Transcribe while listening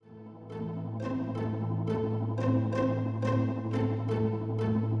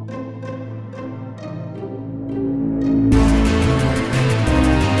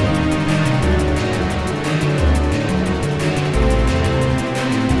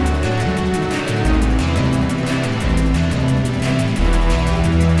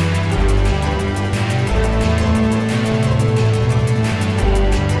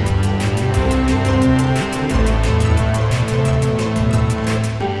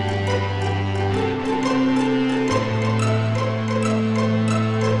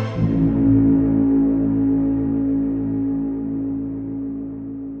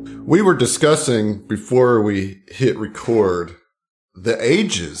We were discussing before we hit record the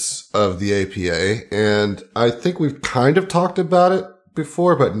ages of the APA, and I think we've kind of talked about it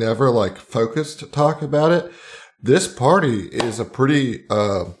before, but never like focused to talk about it. This party is a pretty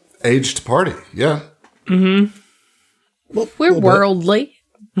aged party. Yeah. Mm-hmm. Well, we're worldly.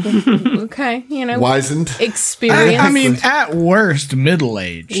 Okay, wizened, experienced. I mean, at worst,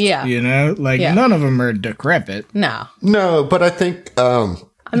 middle-aged. Yeah, none of them are decrepit. No, but I think.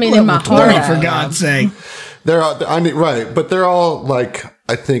 I mean, in my heart, for God's sake, they're all. I mean, right, but they're all like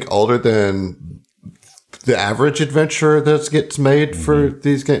I think older than the average adventurer that gets made for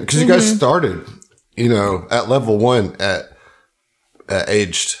these games because you guys started, at level 1 at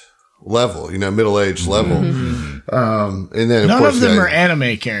aged level, middle-aged level. And then none of them are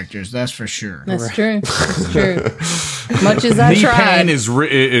anime characters, that's for sure. That's true. That's true. Much as I tried. Pain is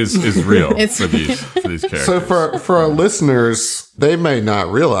real for these characters. So for our listeners, they may not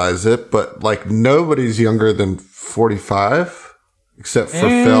realize it, but like nobody's younger than 45 except for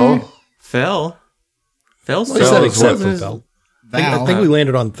Phil. Phil's I said except for Phil. I think we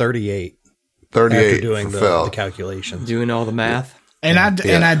landed on 38. 38 after doing the calculations. Doing all the math. And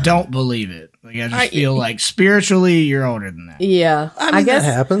I don't believe it. Like I just feel like spiritually you're older than that. Yeah. I guess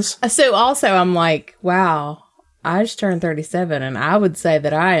that happens. So also I'm like, wow, I just turned 37 and I would say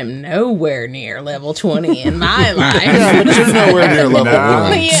that I am nowhere near level 20 in my life. Yeah, but you're nowhere near level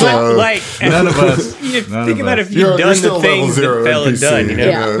 1. Yeah. So Like none of us. Think about if you've done the things that Phil had done,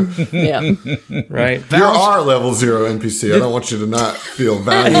 Yeah. Right? You're our level 0 NPC. I don't want you to not feel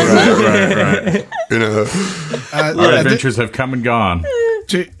valued. Right. Our I adventures have come and gone.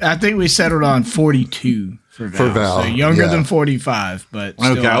 I think we settled on 42 for Val. So younger than 45, but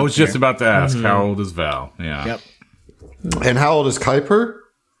still okay. I was just there. about to ask, how old is Val? Yeah. Yep. And how old is Kuiper?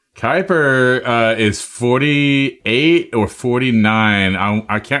 Kuiper is 48 or 49.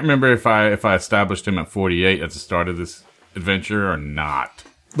 I can't remember if I established him at 48 at the start of this adventure or not.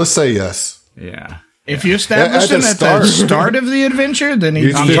 Let's say yes. Yeah. If you established him at the start of the adventure, then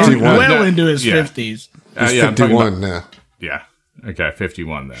he's 51. well into his Yeah. 50s. He's I'm talking 51 about- now. Yeah. Okay,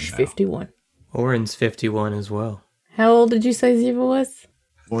 51 then. now. 51. Oren's 51 as well. How old did you say Ziva was?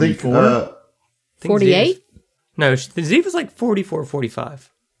 44? 48? No, Ziva's like 44,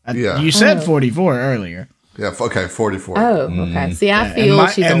 45. Yeah. You said 44 earlier. Yeah, okay, 44. Oh, okay. See, I feel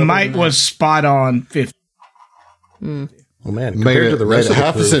she's older and than Mike that. was spot on 50. Well, man, Made compared it, to the rest of the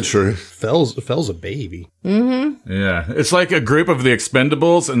half crew, a century. Phil's a baby. Yeah. It's like a group of the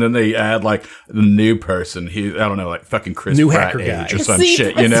Expendables, and then they add like the new person. I don't know, like fucking Chris New Pratt hacker guy. age or some See,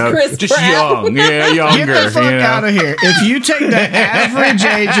 shit, it's Chris Just Pratt. young. Yeah, younger. Get the fuck out of here. If you take the average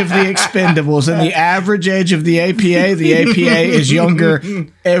age of the Expendables and the average age of the APA is younger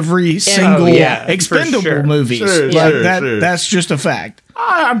every single Expendable sure. movies. Sure. That's just a fact.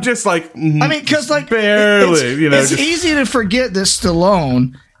 I'm just like, I mean, because like barely, it's just easy to forget that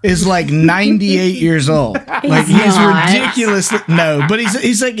Stallone is like 98 years old. Like he's not. ridiculous. No, but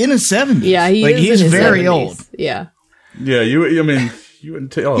he's like in his 70s. Yeah, he like is he's in his very 70s. old. Yeah. yeah. You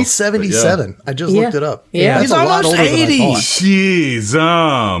wouldn't tell. He's 77. I just Yeah. looked it up. Yeah. That's He's a lot almost older than I 80. thought.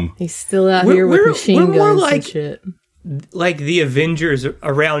 Jeez, He's still out We're- here with we're machine more guns like- and shit. Like the Avengers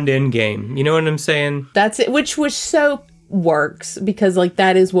around Endgame. You know what I'm saying? That's it, which was so works because like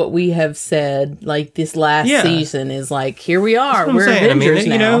that is what we have said like this last season is like here we are, That's what we're I'm saying. Avengers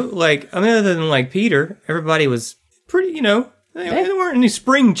now. Other than like Peter, everybody was pretty, they weren't any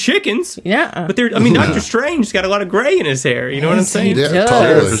spring chickens. Yeah. But Doctor Strange's got a lot of gray in his hair. You know what I'm saying? Yeah, does.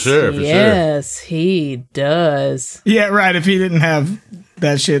 totally. For sure. Yes, he does. Yeah, right. If he didn't have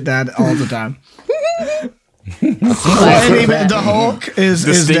that shit that all the time. Classic And even that. the Hulk is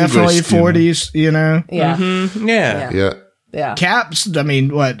Distinguished, definitely you know. 40s, Yeah. Yeah. Yeah. Yeah. Cap's,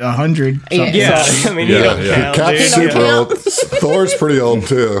 100? Yeah. Yeah. I mean, you Yeah, don't yeah. count, Cap's dude. super old. Thor's pretty old,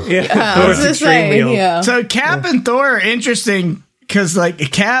 too. Yeah. I was Thor's just extremely saying, old. yeah. So Cap and Thor are interesting because, like,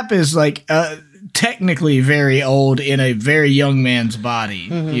 Cap is, like, technically very old in a very young man's body,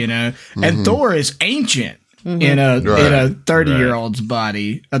 And Thor is ancient in a 30-year-old's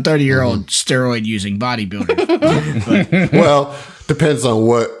body, a 30-year-old steroid-using bodybuilder. Well, depends on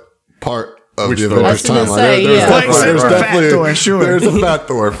what part of Which the Thor? Avengers I was gonna timeline. say, There's yeah. definitely, Like, fat Thor, sure. There's a fat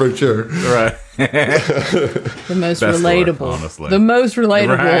Thor for sure. Right. The most Best relatable. Thor, honestly. The most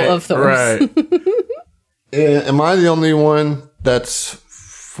relatable Right, of Thors. Right. Am I the only one that's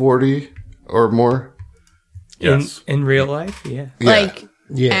 40 or more? Yes. In real life, yeah. Like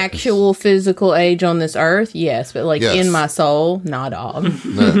Yeah. actual physical age on this earth, yes, but like Yes. in my soul, not all.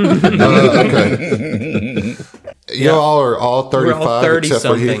 Okay. You all are all 35 We're all 30 except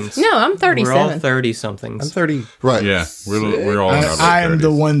for Heath. somethings. No, I'm We're all 37. 30 I'm somethings. 30. Right. Yeah, we're all in our I am late the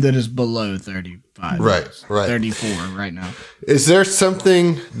 30s. one that is below 35. Right. 34 right now. Is there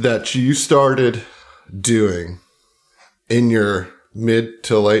something that you started doing in your mid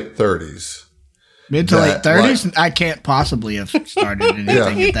to late 30s? Mid to late That, 30s, I can't possibly have started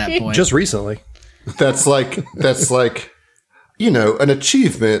anything at that point. Just recently. That's like an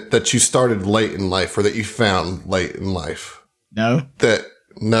achievement that you started late in life or that you found late in life. no.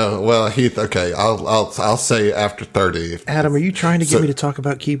 Well, Heath, okay, I'll say after 30. Adam, are you trying to get me to talk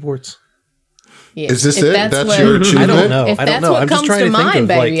about keyboards? Yeah. Is this If it? That's what- your achievement? I don't know. If I don't that's know. what I'm just comes trying to to think mind, of,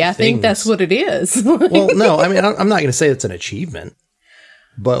 baby, like, I think that's things. what it is. Well, no, I mean, I'm not going to say it's an achievement,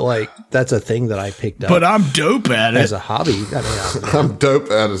 but like that's a thing that I picked up But I'm dope at as it. a hobby. I mean, I'm dope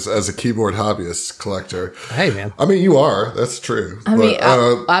as a keyboard hobbyist collector. hey, man. I mean, you are. That's true. I mean,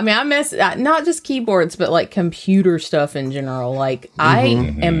 I mess not just keyboards, but like computer stuff in general. Like I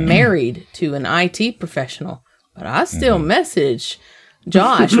am married to an IT professional, but I still message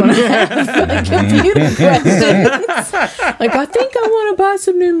Josh when I have computer questions. Like, I think I want to buy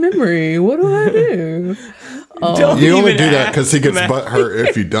some new memory. What do I do? Don't you only even do that ask, because he gets man. butthurt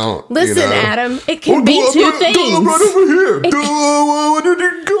if you don't. Listen, you know? Adam, it can be two things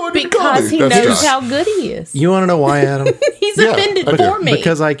because he That's knows Josh. how good he is. You want to know why, Adam? He's Yeah, offended I do. for me.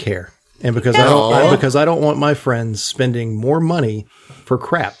 Because I care, and because Aw. I don't want my friends spending more money for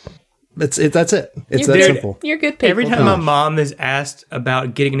crap. That's it. It's You're that good. simple. You're good people. Every time my mom is asked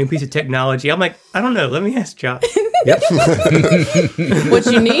about getting a new piece of technology, I'm like, I don't know. Let me ask Josh. What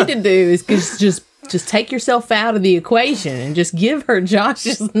you need to do is just take yourself out of the equation and just give her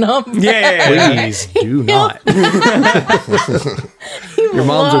Josh's number. Yeah. Please do not. Your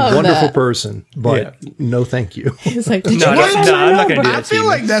mom's a wonderful person, but no, thank you. It's like, did No, you no, get no, my I'm not number? gonna do I that to feel you.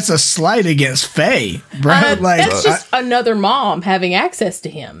 like that's a slight against Faye, bro. That's just another mom having access to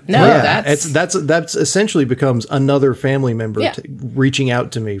him. No, That's essentially becomes another family member Yeah. reaching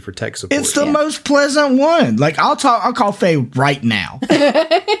out to me for tech support. it's the most pleasant one. Like I'll call Faye right now.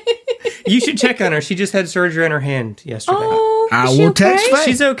 You should check on her. She just had surgery on her hand yesterday. Oh, I is she will text okay? Faye.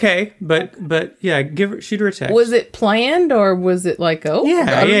 She's okay, but yeah, shoot her a text. Was it planned or was it like, oh, yeah.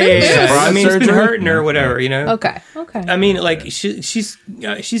 gotta do this? I mean, it's been surgery? hurting her or whatever, you know. Okay. I mean, like she's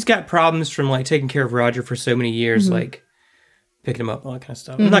got problems from like taking care of Roger for so many years, like picking him up, all that kind of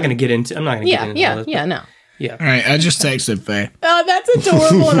stuff. I'm not going to get into. I'm not going to get into all this. Yeah, no. Yeah. All right, I just texted Faye. Oh, that's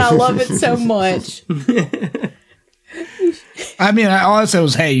adorable, and I love it so much. I mean, all I said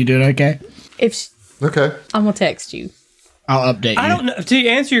was, "Hey, you doing okay?" Okay. I'm gonna text you. I'll update you. I don't know. To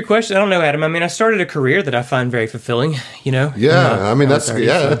answer your question, I don't know, Adam. I mean, I started a career that I find very fulfilling. You know. Yeah, I mean that's 30,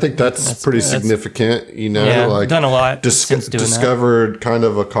 yeah. so I think that's pretty significant. You know, Yeah, like done a lot since doing that. discovered kind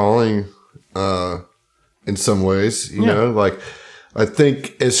of a calling in some ways. You know, like I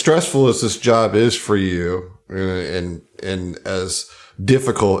think as stressful as this job is for you, and as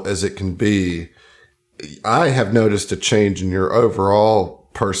difficult as it can be, I have noticed a change in your overall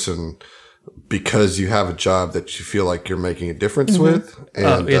person because you have a job that you feel like you're making a difference with. And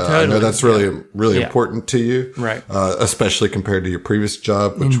I know totally. that's really important to you. Right. Especially compared to your previous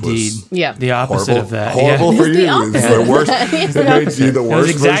job, which Indeed. was Yeah. The opposite horrible, of that. horrible for It's the you. It's the worst. It's It made you the worst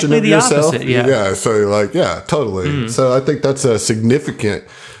exactly version of the yourself. opposite, yeah. So you're like, yeah, totally. So I think that's a significant,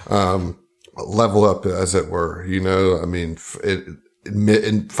 level up as it were, you know, I mean,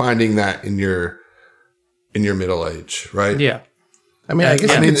 in finding that in your middle age, right? Yeah. I mean, I guess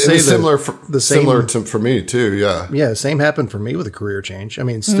I you mean, could say it's similar, same for me too. Yeah. Yeah, same happened for me with a career change. I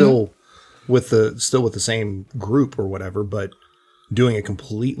mean, still with the same group or whatever, but doing a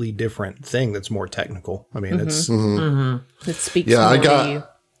completely different thing that's more technical. I mean, it's It speaks Yeah. more to you.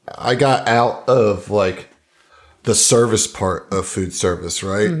 I got out of like the service part of food service,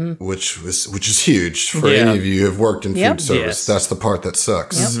 right? Which is huge for Yeah. any of you who have worked in Yep. food service. Yes. That's the part that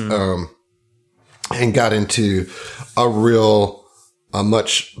sucks. And got into a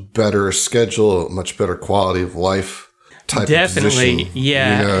much better schedule, much better quality of life type of Definitely. position.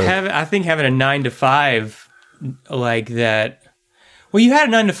 Yeah. You know? I think having a 9 to 5 like that. Well, you had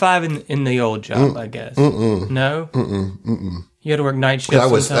a 9 to 5 in the old job, I guess. No? You had to work night shifts.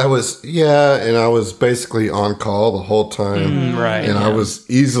 that was, and I was basically on call the whole time. right. And I was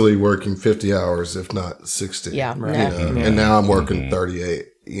easily working 50 hours, if not 60. Yeah, You no. know? And now I'm working 38,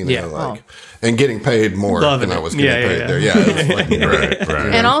 you know, Yeah. and getting paid more Loving than I it. was getting Yeah, paid yeah. there. Yeah. It was fucking great.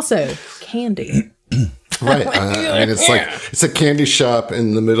 Right. And also candy. Right. I mean, it's a candy shop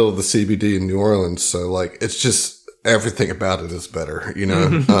in the middle of the CBD in New Orleans. So like, it's just everything about it is better, you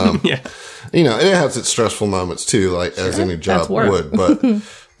know? Yeah. You know, and it has its stressful moments too, like as any job work. would, but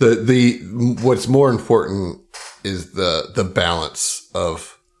what's more important is the balance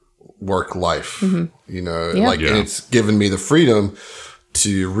of work life, you know, Yeah. and it's given me the freedom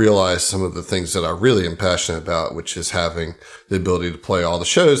to realize some of the things that I really am passionate about, which is having the ability to play all the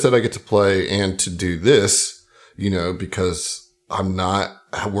shows that I get to play and to do this, you know, because I'm not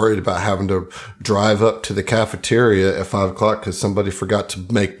worried about having to drive up to the cafeteria at 5 o'clock because somebody forgot to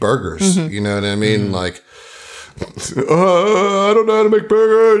make burgers. You know what I mean? Like, I don't know how to make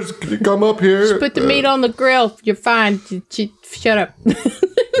burgers. Can you come up here? Put the meat on the grill. You're fine. Shut up.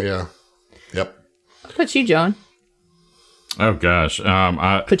 Yeah. Yep. What about you, John? Oh gosh,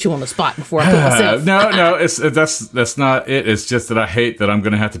 I Put you on the spot before I put myself. no, that's not it. It's just that I hate that I'm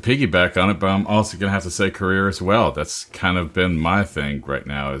going to have to piggyback on it, but I'm also going to have to say career as well. That's kind of been my thing right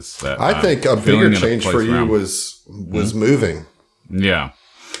now. Is that I think a bigger change for you was moving.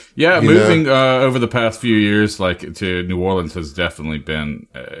 Yeah, moving over the past few years, like to New Orleans, has definitely been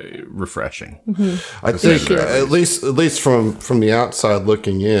refreshing. I think at least from the outside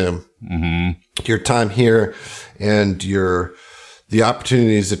looking in, your time here and the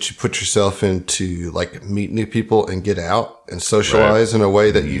opportunities that you put yourself in to like meet new people and get out and socialize in a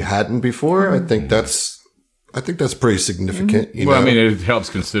way that you hadn't before. I think that's pretty significant. You know? I mean, it helps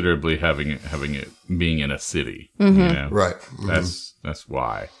considerably having it being in a city. You know? Right. That's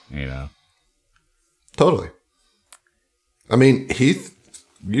why, you know. Totally. I mean, Heath,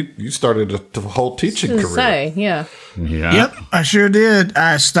 you started a whole teaching career. Say, yeah. Yeah. Yep, I sure did.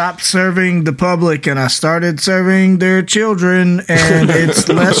 I stopped serving the public and I started serving their children, and it's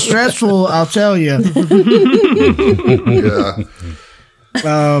less stressful, I'll tell you. Yeah.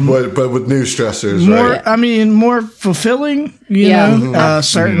 But with new stressors, More, right? I mean, more fulfilling, you Yeah. know,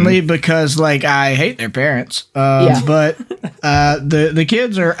 certainly because like I hate their parents, Yeah. but the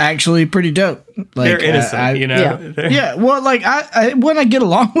kids are actually pretty dope. Like, They're innocent, you know. Yeah. They're- Yeah, well, like I when I get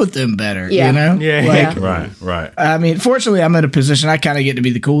along with them better, Yeah. you know. Yeah, like, yeah. Right. I mean, fortunately, I'm in a position I kind of get to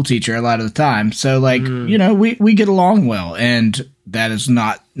be the cool teacher a lot of the time. So, like, you know, we get along well, and that is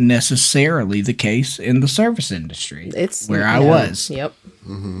not necessarily the case in the service industry. It's where I was. Yep.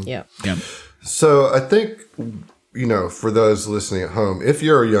 Yep. Yep. So I think, you know, for those listening at home, if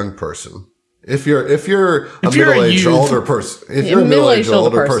you're a young person, if you're a you're a middle-aged youth. older person, if you're a middle-aged middle-aged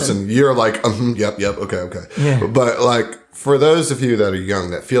older person, you're like, yep, okay. Yeah. But like for those of you that are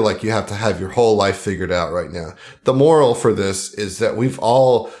young that feel like you have to have your whole life figured out right now, the moral for this is that we've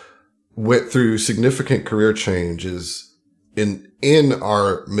all went through significant career changes in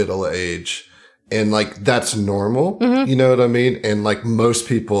our middle age. And like, that's normal. You know what I mean? And like most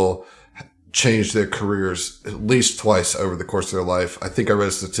people change their careers at least twice over the course of their life. I think I read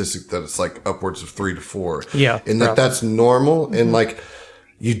a statistic that it's like upwards of 3 to 4. Yeah, And that probably. that's normal. And like,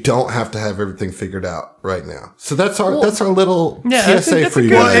 you don't have to have everything figured out right now. So that's our little Yeah, PSA that's for a you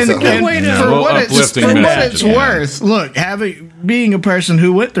good- guys. And, at home. for Well, what it's, uplifting for what message, it's yeah. worth, look, being a person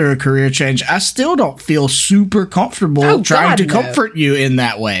who went through a career change, I still don't feel super comfortable Oh, trying God, to no. comfort you in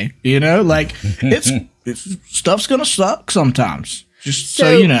that way. You know, like it's stuff's gonna suck sometimes. Just so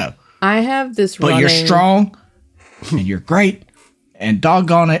So, you know. I have this But running. you're strong and you're great, and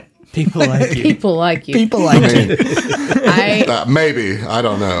doggone it, People like you. People like you. people like you. Maybe. I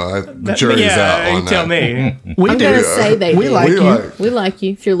don't know. The jury's out Yeah, on you that. tell me. We I'm do. gonna say they We do. like you. We like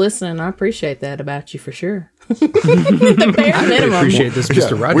you. If you're listening, I appreciate that about you for sure. The bare minimum. Appreciate this,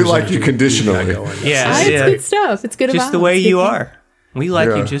 Mr. Yeah, Rogers. we like energy you got conditionally. going. Yeah, It's yeah. good stuff. It's good Just advice. the way It's you good are. We like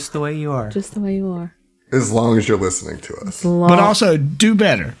Yeah. you just the way you are. Just the way you are. As long as you're listening to us. But also do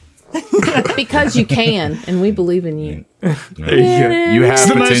better. Because you can, and we believe in you. There you go. You have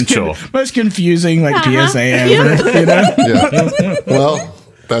The potential. most confusing like Uh-huh. PSA ever. You know? Yeah. Well,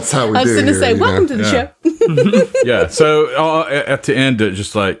 that's how we I was do going to here, say, you welcome know? to the Yeah. show. Yeah. So at the end,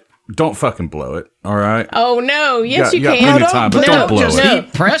 just like, don't fucking blow it. All right. Oh, no. Yes, Yeah, you you got can. plenty of time, but don't blow just it.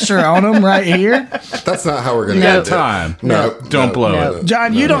 heap pressure on them right here. That's not how we're going to No. end it. Time. No. Don't blow No. it.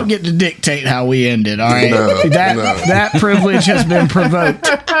 John, you don't get to dictate how we end it, all right? No, that no. that privilege has been provoked.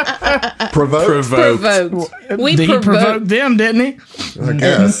 Provoke? Provoked. Provoked. We He provoked. provoked them, didn't he? I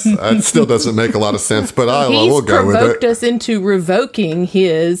guess. That still doesn't make a lot of sense, but He's we'll go with provoked it. us into revoking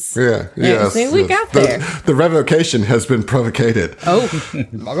his. Yeah, yes. see, we got The- there. The revocation has been provocated. Oh.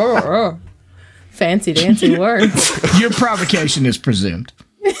 Fancy dancy words. Your provocation is presumed.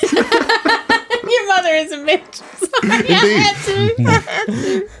 Your mother is a bitch. Sorry, I had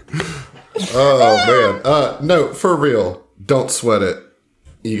to. Oh, man. No, for real. Don't sweat it.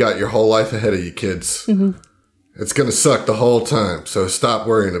 You got your whole life ahead of you, kids. Mm-hmm. It's going to suck the whole time, so stop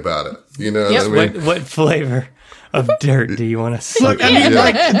worrying about it. You know Yep. what I mean? What flavor of dirt do you want to suck? Look,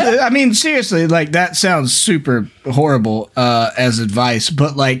 I mean, seriously, like that sounds super horrible as advice,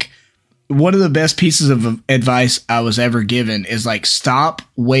 but like one of the best pieces of advice I was ever given is like, stop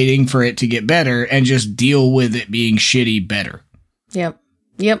waiting for it to get better and just deal with it being shitty better. Yep.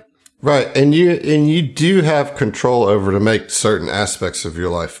 Right. And you do have control over to make certain aspects of your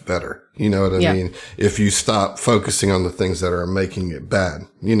life better. You know what I mean? If you stop focusing on the things that are making it bad,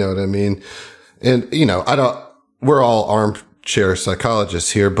 you know what I mean? And, we're all armchair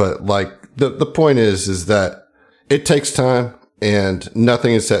psychologists here, but like the point is that it takes time and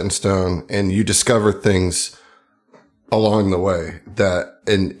nothing is set in stone, and you discover things along the way that,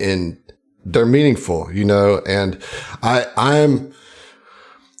 and they're meaningful, and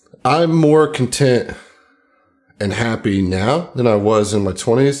I'm more content and happy now than I was in my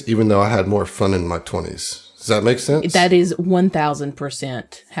 20s, even though I had more fun in my 20s. Does that make sense? That is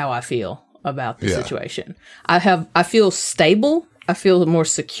 1000% how I feel about the situation. I feel stable. I feel more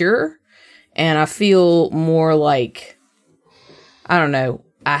secure, and I feel more like, I don't know,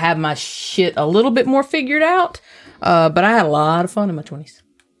 I have my shit a little bit more figured out. But I had a lot of fun in my 20s.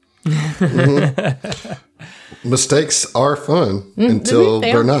 Mistakes are fun until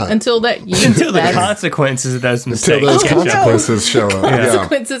they're not. Until the consequences of those mistakes. Until those consequences show up.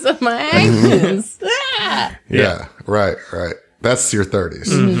 Consequences of my actions. Yeah. Right. That's your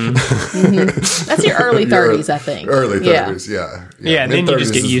 30s. That's your early 30s, I think. Early 30s, yeah. Yeah, and then you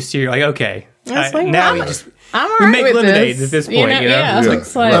just get used to it. You're like, okay. Now we I'm make with lemonade this. at this point,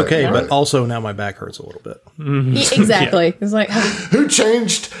 It's like, Okay, but also now my back hurts a little bit. Exactly. It's like, who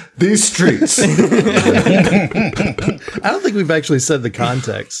changed these streets? I don't think we've actually said the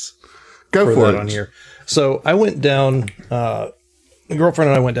context Go for that it on here. So I went down, my girlfriend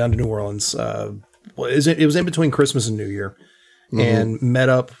and I went down to New Orleans. It was in between Christmas and New Year, and met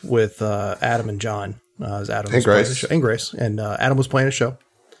up with Adam and John. Adam and Grace. And Grace. And Adam was playing a show.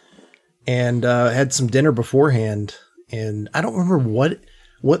 And had some dinner beforehand. And I don't remember what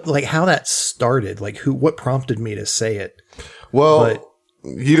like how that started. Like what prompted me to say it. Well, but,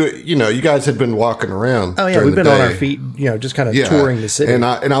 you guys had been walking around. Oh yeah, during we've the been on day. our feet, just kind of touring the city. And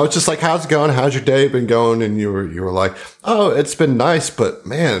I was just like, "How's it going? How's your day been going?" And you were like, "Oh, it's been nice, but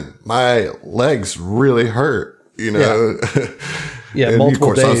man, my legs really hurt." Yeah, yeah. And Multiple of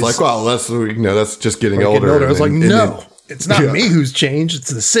course, days. I was like, "Well, that's just getting older." I was like, and "No, it's not me who's changed. It's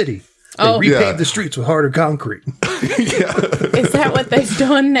the city. They repaved the streets with harder concrete." is that what they've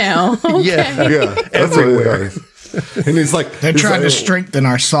done now? Okay. Yeah, everywhere. And he's like, They're trying to strengthen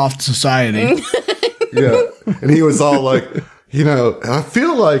our soft society. Yeah. And he was all like, I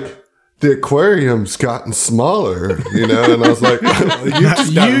feel like the aquarium's gotten smaller, and I was like, you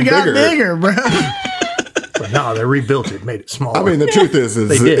just You got bigger, bro. But no, they rebuilt it, made it smaller. I mean, the truth is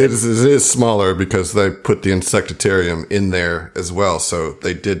They did. it is smaller because they put the insectarium in there as well. So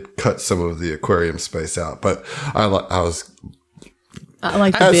they did cut some of the aquarium space out. But I like the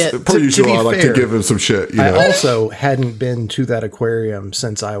as bit. per usual, be I like fair, to give him some shit. I also hadn't been to that aquarium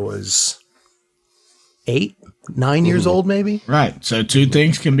since I was 8, 9 years old, maybe. Right. So two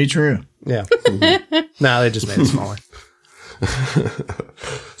things can be true. Yeah. No, they just made it smaller.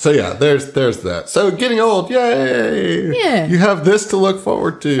 So yeah, there's that. So getting old, yay! Yeah. You have this to look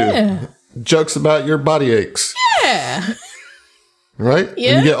forward to. Yeah. Jokes about your body aches. Yeah. Right?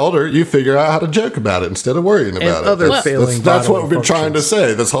 Yeah. When you get older, you figure out how to joke about it instead of worrying about it. other failing That's what we've been bodily trying to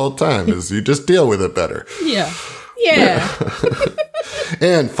say this whole time is you just deal with it better. Yeah. Yeah.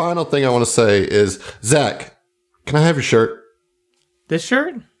 And final thing I want to say is, Zach, can I have your shirt? This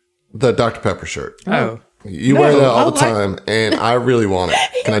shirt? The Dr. Pepper shirt. Oh. You wear that all the time, and I really want it.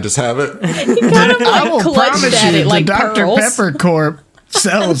 Can I just have it? I will clutched promise at you, it like the Dr. pearls. Pepper Corp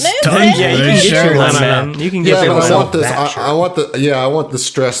sells tons Yeah, of Yeah, you can those get your shirts. lemon. You can Yeah, get your but I lemon. want this. I want the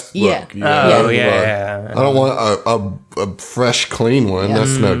stressed Yeah. look. Oh, Like, yeah. I don't want a fresh, clean one. Yeah.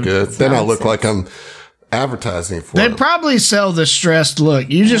 That's no good. Then I look like I'm advertising for They them. probably sell the stressed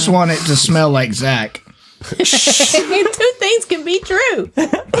look. You just want it to smell like Zach. Two things can be true.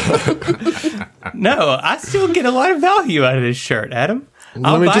 No, I still get a lot of value out of this shirt, Adam.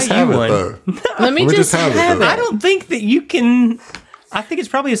 I'll Let me buy just you have one. it, though. Let me Let me just just have have it, it. I don't think that you can. I think it's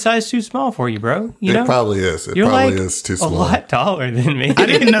probably a size too small for you, bro. You know, It probably is. It you're probably like is too a small. lot taller than me. I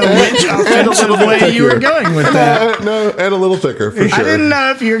didn't know which offensive way you were going with that. No, and a little thicker for sure. I didn't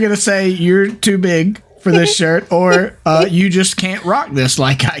know if you were going to say you're too big for this shirt or you just can't rock this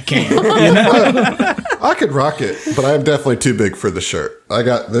like I can. You know? I could rock it, but I'm definitely too big for the shirt. I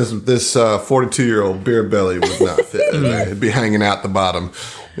got this 42-year-old beer belly would not fit in there. It'd be hanging out the bottom.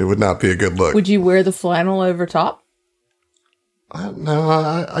 It would not be a good look. Would you wear the flannel over top?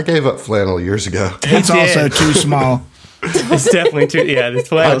 I gave up flannel years ago. It's did. also too small. It's definitely too. Yeah, this I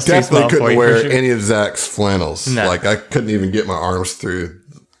flannel's too definitely small for couldn't you. wear for sure. any of Zach's flannels. No. Like I couldn't even get my arms through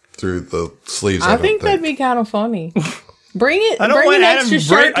through the sleeves. I think that'd be kind of funny. Bring it. I don't bring want an Adam extra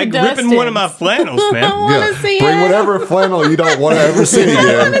shirt to ripping one of my flannels, I man. want to see Bring him. whatever flannel you don't want to ever see I want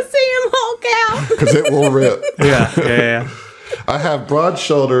again, to see him Hulk out. because it will rip. Yeah. I have broad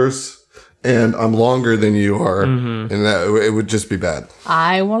shoulders, and I'm longer than you are, and that it would just be bad.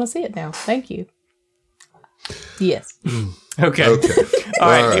 I want to see it now. Thank you. Yes. Okay. All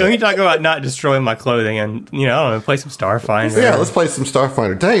right. Let me talk about not destroying my clothing and, I don't know, play some Starfinder. Yeah, let's play some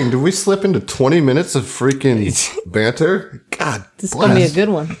Starfinder. Dang, did we slip into 20 minutes of freaking banter? God, This is going to be a good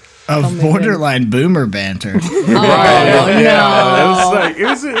one. Of borderline boomer banter. Oh, no. It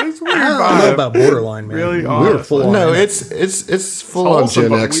was weird. I don't know about borderline, man. Really We were awesome. full on. No, it's full on awesome,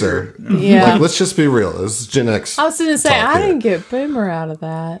 Gen but Xer. Yeah. Like, let's just be real. This is Gen X. I was going to say, talk I here. didn't get boomer out of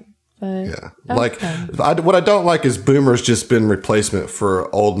that. But Yeah, like what I don't like is boomers just been replacement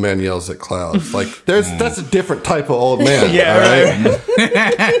for old man yells at clouds. Like that's a different type of old man. Yeah, all right.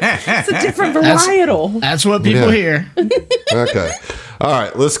 it's a different varietal. That's what people hear. Okay, all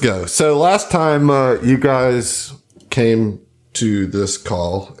right, let's go. So last time you guys came to this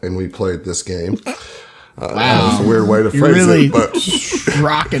call and we played this game. Wow, that's a weird way to You're phrase really it, but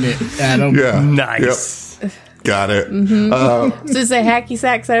rocking it, Adam. yeah, Nice. Yep. Got it. So is the hacky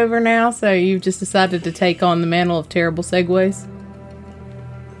sack's over now? So you've just decided to take on the mantle of terrible segues?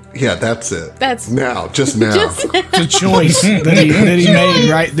 Yeah, that's it. That's just now. It's a choice that he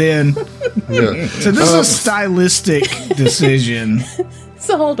made right then. Yeah. So this is a stylistic decision. it's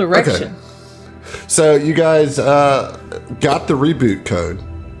the whole direction. So you guys got the reboot code,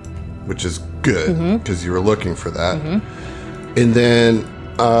 which is good because you were looking for that. And then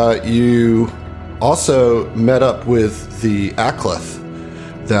you also met up with the Akleth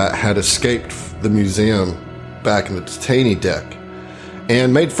that had escaped the museum back in the Titani deck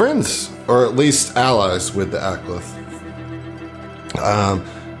and made friends, or at least allies, with the Akleth.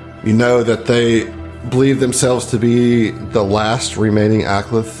 You know that they believe themselves to be the last remaining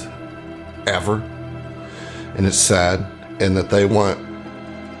Akleth ever, and it's sad, and that they want,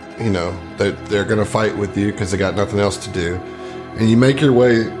 they're going to fight with you because they got nothing else to do. And you make your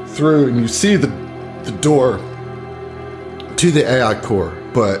way through, and you see the door to the AI core,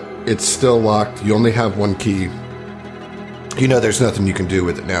 but it's still locked. You only have one key. There's nothing you can do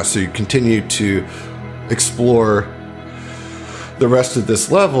with it now, so you continue to explore the rest of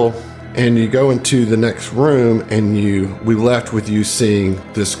this level, and you go into the next room, and we left with you seeing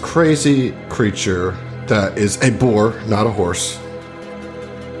this crazy creature that is a boar, not a horse,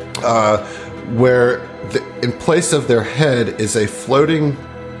 where in place of their head is a floating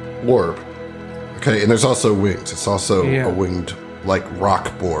orb. Okay, and there's also wings. It's also a winged, like,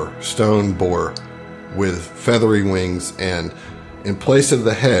 rock boar, stone boar, with feathery wings, and in place of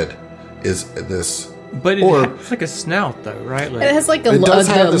the head is this But orb. it's like a snout, though, right? It has like It does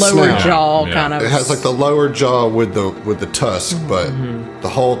have the lower snout. jaw Yeah. kind of. It has like the lower jaw with the tusk, but the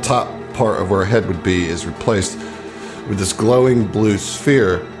whole top part of where a head would be is replaced with this glowing blue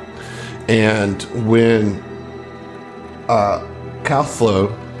sphere. And when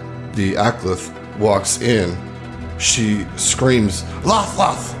Calthlo, the Akleth, walks in, she screams,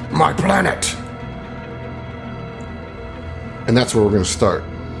 "Loth, my planet!" And that's where we're going to start.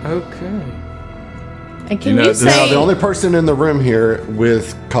 Okay. And can know, you this- Now, say the only person in the room here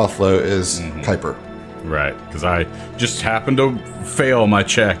with Calthlo is Kuiper. Right, because I just happened to fail my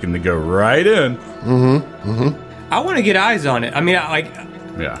check and to go right in. I want to get eyes on it. I mean,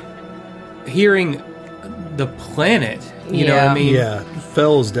 Yeah. hearing the planet, you know what Yeah. I mean? Yeah,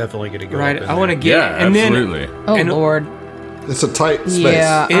 Fell's definitely going to go. Right. up in I want to there. get Yeah, and absolutely. oh and- Lord, It's a tight space.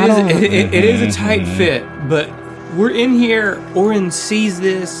 yeah, It I is. don't- It is a tight fit, but we're in here. Orin sees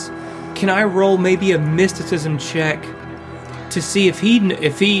this. Can I roll maybe a mysticism check to see if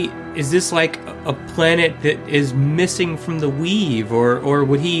he is this like a planet that is missing from the weave, or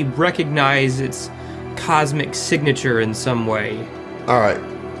would he recognize its cosmic signature in some way? All right.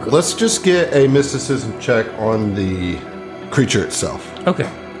 Let's just get a mysticism check on the creature itself. Okay,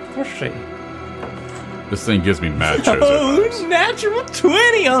 let's see. This thing gives me mad shows. Oh, natural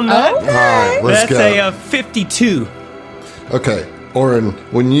 20 on that. All right, let's That's go. a 52. Okay, Orin,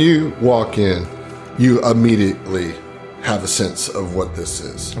 when you walk in, you immediately have a sense of what this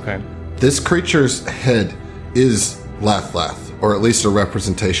is. Okay. This creature's head is Lath, or at least a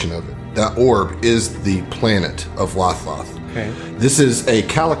representation of it. That orb is the planet of Lath. Okay. This is a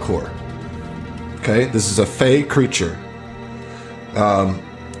Calicor. Okay, this is a fey creature.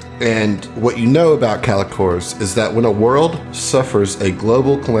 And what you know about Calicors is that when a world suffers a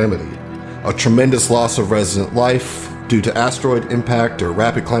global calamity, a tremendous loss of resident life due to asteroid impact or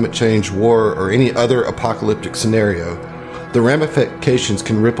rapid climate change, war, or any other apocalyptic scenario, the ramifications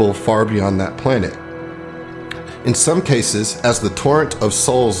can ripple far beyond that planet. In some cases, as the torrent of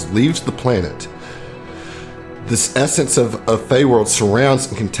souls leaves the planet, this essence of Feyworld surrounds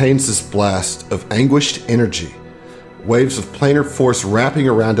and contains this blast of anguished energy, waves of planar force wrapping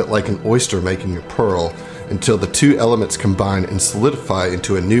around it like an oyster making a pearl, until the two elements combine and solidify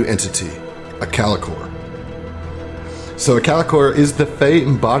into a new entity, a Kalikor. So a Kalikor is the Fey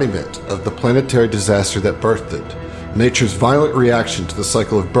embodiment of the planetary disaster that birthed it, nature's violent reaction to the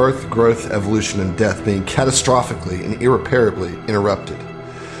cycle of birth, growth, evolution, and death being catastrophically and irreparably interrupted.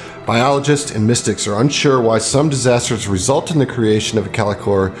 Biologists and mystics are unsure why some disasters result in the creation of a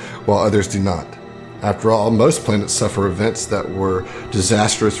Kalikor while others do not. After all, most planets suffer events that were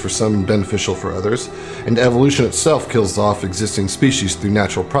disastrous for some and beneficial for others, and evolution itself kills off existing species through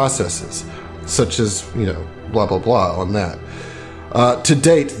natural processes, such as, blah blah blah on that. To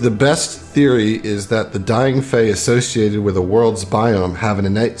date, the best theory is that the dying Fae associated with a world's biome have an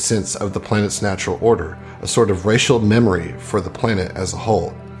innate sense of the planet's natural order, a sort of racial memory for the planet as a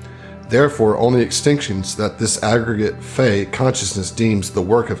whole. Therefore, only extinctions that this aggregate Fae consciousness deems the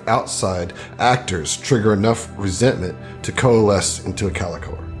work of outside actors trigger enough resentment to coalesce into a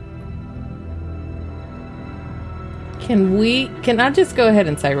Kalikor. Can I just go ahead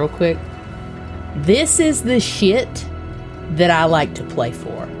and say real quick? This is the shit that I like to play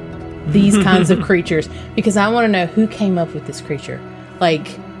for. These kinds of creatures. Because I want to know who came up with this creature.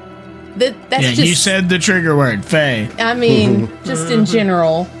 Like, that's just... you said the trigger word, Fae. I mean, just in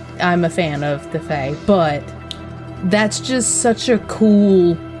general... I'm a fan of the Fae, but that's just such a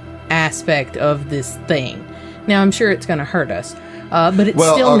cool aspect of this thing. Now, I'm sure it's going to hurt us, but it's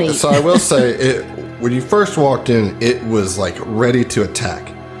still neat. So I will say, when you first walked in, it was like ready to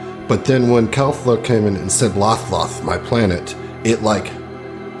attack. But then when Kalthlo came in and said, Loth, my planet,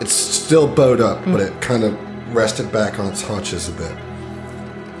 it's still bowed up, but it kind of rested back on its haunches a bit.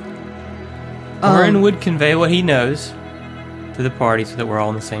 Orin would convey what he knows to the party so that we're all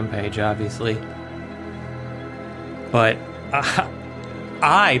on the same page, obviously. But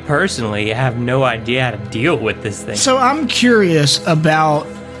I personally have no idea how to deal with this thing. So I'm curious about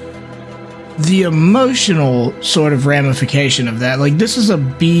the emotional sort of ramification of that. Like, this is a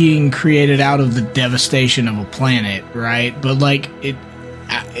being created out of the devastation of a planet, right? But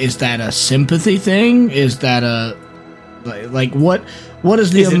is that a sympathy thing? Is that a what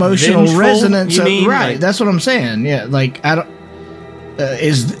is the emotional resonance of, right? That's what I'm saying. Yeah, like I don't.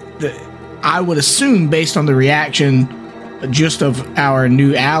 I would assume, based on the reaction just of our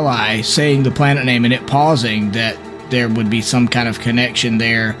new ally saying the planet name and it pausing, that there would be some kind of connection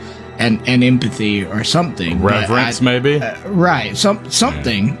there and empathy or something. Reverence, maybe? Right,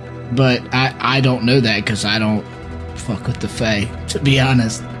 something. But I don't know that because I don't fuck with the Fae, to be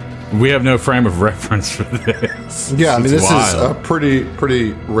honest. We have no frame of reference for this. Yeah, I mean, this wild. is a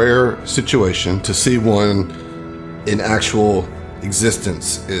pretty rare situation. To see one in actual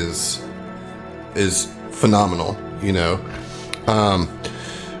existence is phenomenal,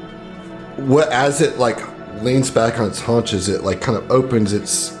 as it leans back on its haunches, it kind of opens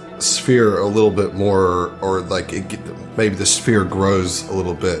its sphere a little bit more, or maybe the sphere grows a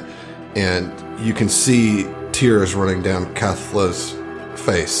little bit, and you can see tears running down Kathlo's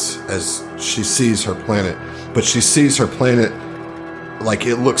face as she sees her planet, but she sees her planet like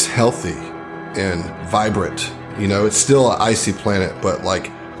it looks healthy and vibrant. It's still an icy planet, but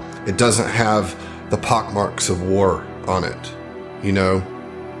it doesn't have the pockmarks of war on it,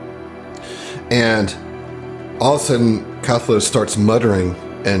 And all of a sudden, Kathlo starts muttering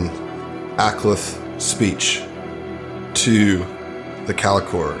an Aklith speech to the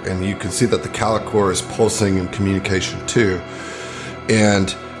Kalikor, and you can see that the Kalikor is pulsing in communication too.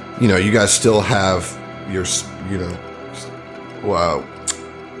 And you guys still have your,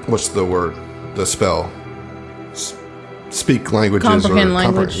 what's the word? The spell. Speak languages, comprehend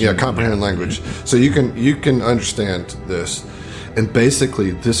language. Comprehend language. So you can understand this, and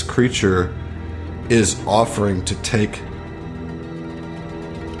basically this creature is offering to take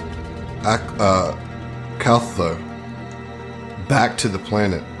Kalthlo back to the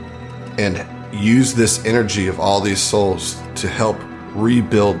planet and use this energy of all these souls to help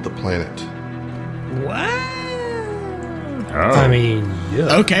rebuild the planet. What? Oh. I mean,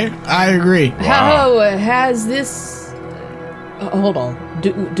 yeah. Okay, I agree. How has this... hold on.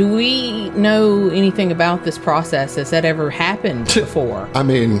 Do we know anything about this process? Has that ever happened before? I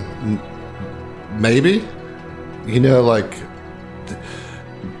mean, maybe.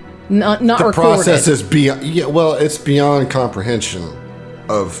 Not the recorded. process is beyond. Yeah, well, it's beyond comprehension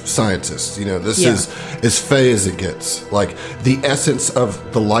of scientists. You know, this is as fey as it gets. Like, the essence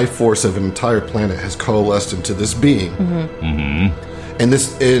of the life force of an entire planet has coalesced into this being. And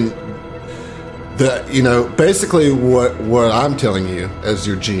basically what I'm telling you as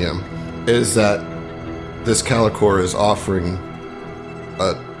your GM is that this Calicor is offering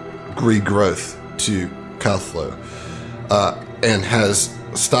a regrowth to Calthlo, and has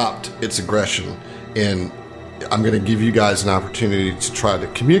stopped its aggression. And I'm going to give you guys an opportunity to try to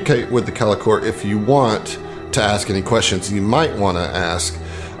communicate with the Calicor if you want to ask any questions you might want to ask.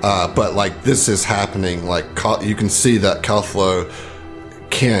 But like, this is happening. Like, you can see that Calthlo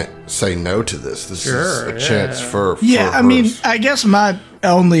can't say no to this. This is a chance for I mean, I guess my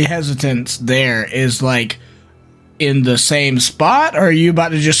only hesitance there is like, in the same spot, or are you about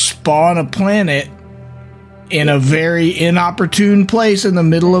to just spawn a planet in a very inopportune place in the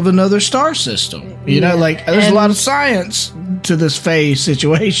middle of another star system? You know, like, there's a lot of science to this phase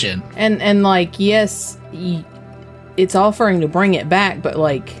situation. And like, yes, it's offering to bring it back, but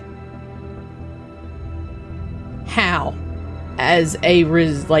like, how? As a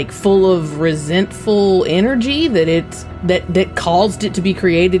full of resentful energy that caused it to be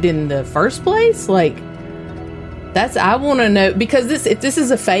created in the first place? Like, I want to know, because if this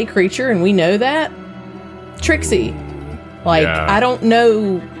is a fey creature and we know that, Trixie, like, I don't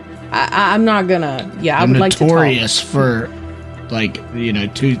know. I'm not gonna. I would like to talk. Notorious for, like, you know,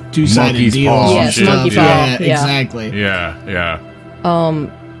 two-sided Monkey's deals. paw. Yes, monkey paw. Yeah, exactly. Yeah.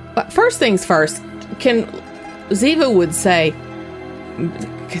 But first things first, Ziva would say,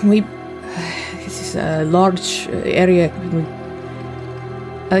 can we? This is a large area.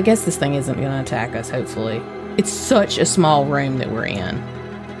 I guess this thing isn't going to attack us. Hopefully, it's such a small room that we're in.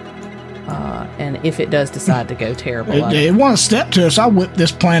 And if it does decide to go terrible, it want to step to us, I'll whip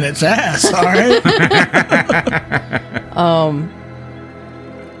this planet's ass. All right.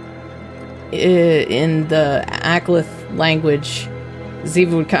 In the Aklith language,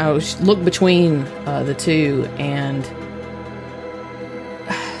 Ziva would kind of look between the two and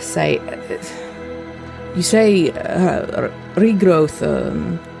say, "You say regrowth,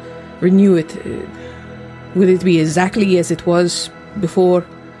 renew it. Will it be exactly as it was before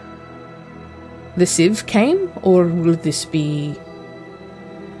the Civ came, or will this be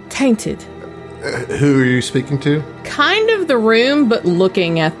tainted?" Who are you speaking to? Kind of the room, but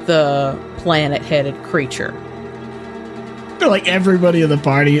looking at the planet-headed creature. I feel like everybody in the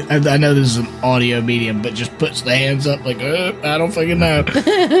party, I know this is an audio medium, but just puts the hands up like, I don't fucking know.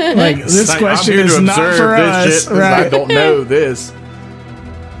 Like, this question is not for us. Right? I don't know this.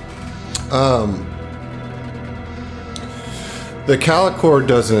 The Calicor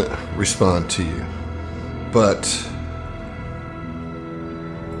doesn't respond to you, but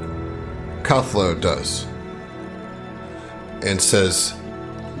Calthlo does, and says,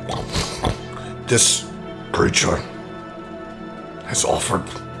 "This creature has offered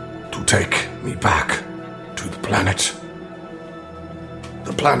to take me back to the planet.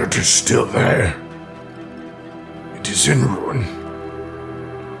 The planet is still there. It is in ruin.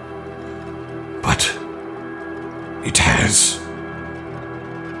 But it has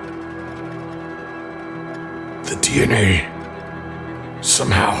the DNA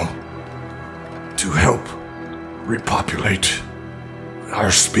somehow to help repopulate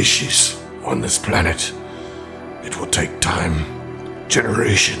our species on this planet. It will take time,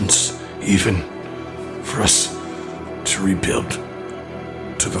 generations even, for us to rebuild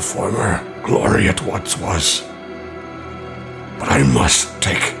to the former glory it once was. But I must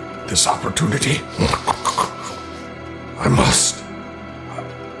take this opportunity. I must.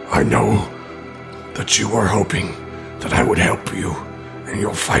 I know that you are hoping that I would help you in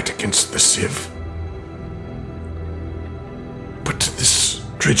your fight against the Civ. But this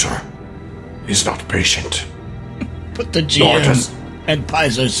creature is not patient. But the GM and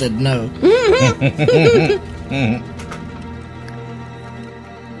Paizo said no.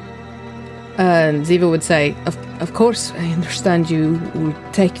 And Ziva would say, of course, I understand you will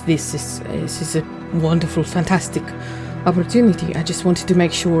take this. This is a wonderful, fantastic opportunity. I just wanted to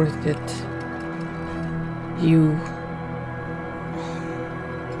make sure that you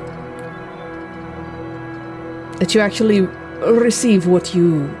actually receive what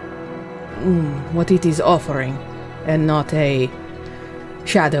it is offering, and not a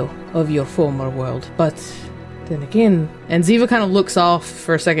shadow of your former world. But then again, and Ziva kind of looks off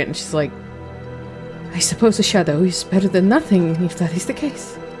for a second, and she's like, I suppose a shadow is better than nothing, if that is the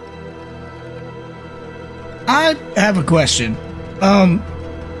case. I have a question.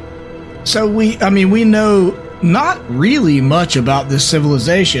 So we know not really much about this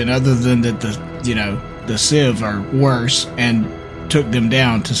civilization, other than that the Civ are worse and took them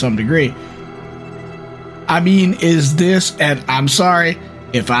down to some degree. I mean, is this, and I'm sorry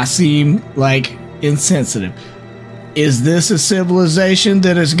if I seem like insensitive, is this a civilization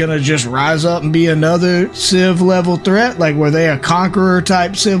that is going to just rise up and be another Civ level threat? Like, were they a conqueror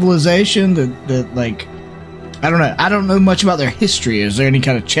type civilization that like, I don't know. I don't know much about their history. Is there any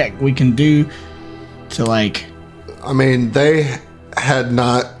kind of check we can do to like... I mean, they had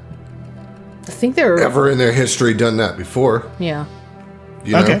not I think they're ever in their history done that before. Yeah.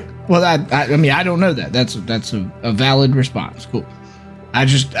 You know? Okay. Well, I mean, I don't know that. That's a valid response. Cool. I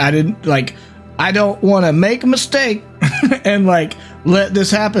didn't like. I don't want to make a mistake and like let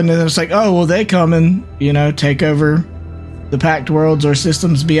this happen, and it's like, oh well, they come and take over the Pact Worlds or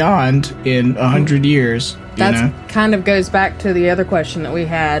systems beyond in 100 years. That's kind of goes back to the other question that we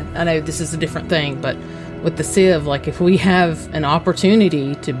had. I know this is a different thing, but with the Civ, like if we have an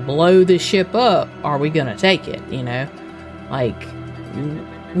opportunity to blow this ship up, are we gonna take it? Like.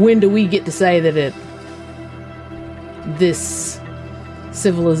 When do we get to say that this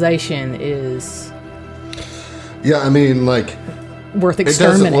civilization is? Yeah, I mean, like worth it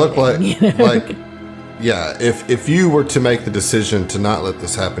doesn't exterminating. look like yeah. If you were to make the decision to not let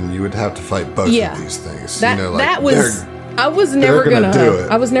this happen, you would have to fight both of these things. That was. I was never gonna do it.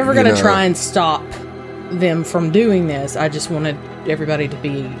 I was never gonna try and stop them from doing this. I just wanted everybody to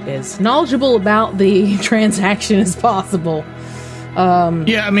be as knowledgeable about the transaction as possible.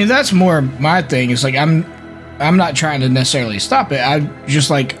 Yeah, I mean that's more my thing. It's like I'm not trying to necessarily stop it. I just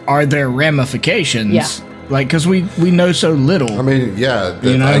like, are there ramifications? Yeah. Like, because we know so little. I mean, yeah,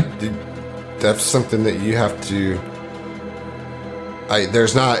 that's something that you have to.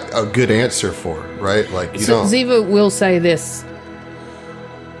 There's not a good answer for, right? Like you don't. Ziva will say this: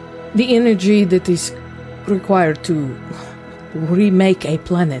 the energy that is required to remake a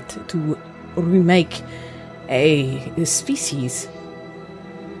planet, to remake a species.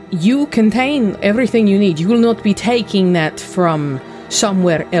 You contain everything you need. You will not be taking that from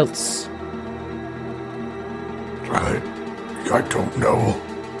somewhere else. I don't know.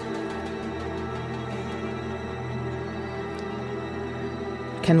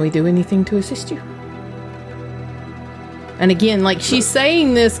 Can we do anything to assist you? And again, like she's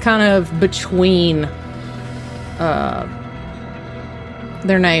saying this kind of between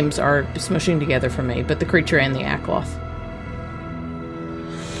their names are smushing together for me, but the creature and the Akloth.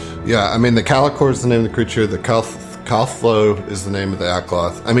 Yeah, I mean, the Calicor is the name of the creature. The Calthlo is the name of the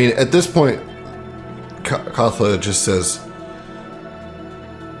Akloth. I mean, at this point, Calthlo just says,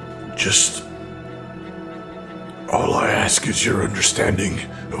 Just all I ask is your understanding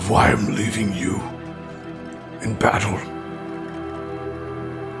of why I'm leaving you in battle.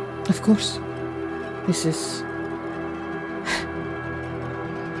 Of course. This is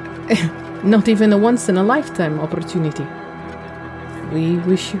not even a once-in-a-lifetime opportunity. We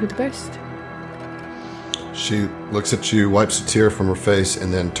wish you the best. she looks at you, wipes a tear from her face,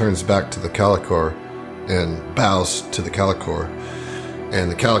 and then turns back to the Calicor and bows to the Calicor. And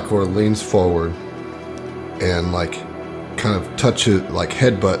the Calicor leans forward and, like, kind of touches, like,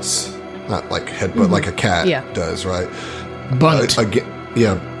 headbutts, not like headbutt, like a cat does, right? Bunt.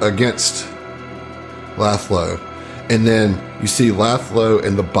 Against Lathlo. And then you see Lathlo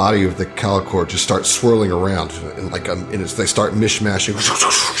and the body of the Calicor just start swirling around, and they start mishmashing,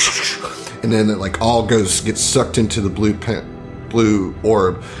 and then it like all gets sucked into the blue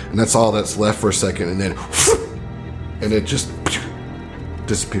orb, and that's all that's left for a second, and then and it just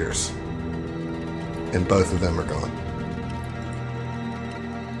disappears, and both of them are gone.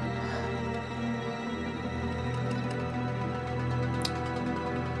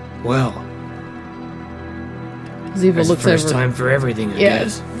 Well, Ziva that's looks the first over. time for everything, I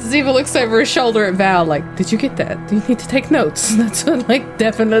guess. Ziva looks over his shoulder at Val, like, did you get that? Do you need to take notes? That's what, like,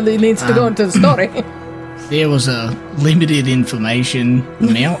 definitely needs to go into the story. There was a limited information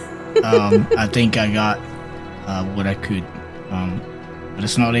amount. I think I got what I could. But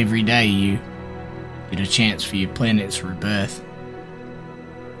it's not every day you get a chance for your planet's rebirth.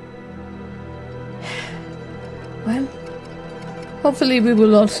 Well, hopefully we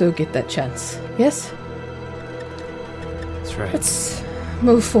will also get that chance. Yes? That's right. Let's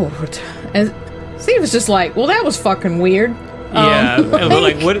move forward. And Ziva's just like, well, that was fucking weird. Yeah, but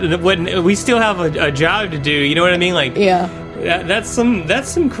like, what? We still have a job to do. You know what I mean? Like, Yeah. that's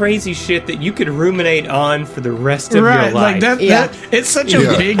some crazy shit that you could ruminate on for the rest of your Right, life. like that. Yeah. It's such a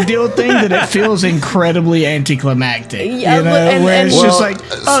big deal thing that it feels incredibly anticlimactic. Yeah, you know, and- where it's and- just Well, like,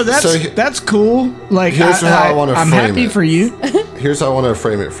 oh, that's cool. Like, here's how I wanna I'm frame happy it. for you. Here's how I want to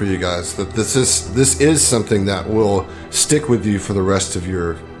frame it for you guys: that this is something that will stick with you for the rest of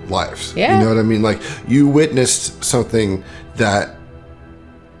your lives. Yeah. You know what I mean? Like, you witnessed something that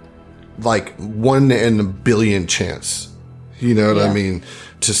like 1 in a billion chance. You know what I mean?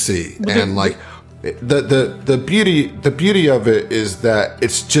 To see. And like the beauty of it is that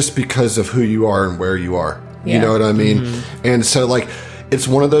it's just because of who you are and where you are. You know what I mean? And so like it's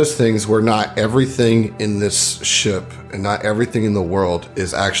one of those things where not everything in this ship and not everything in the world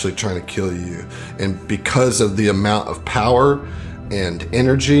is actually trying to kill you. And because of the amount of power and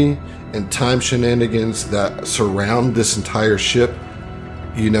energy and time shenanigans that surround this entire ship,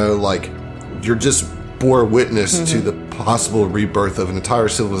 you know, like you're just bore witness to the possible rebirth of an entire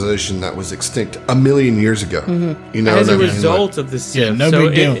civilization that was extinct 1 million years ago. You know, As a what I mean? result of the Civ. Yeah, no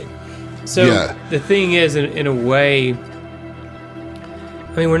big deal. So the thing is, in a way,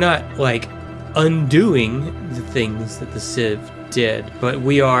 I mean, we're not like undoing the things that the Civ did, but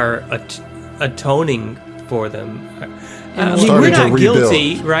we are atoning for them. I mean, we're Starting to not rebuild.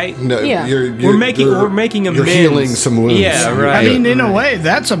 guilty, right? No, Yeah. you're We're making amends. You're healing some wounds. Yeah, right. I mean, in a way,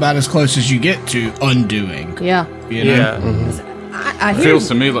 that's about as close as you get to undoing. Yeah. You know? Yeah. I It hear feels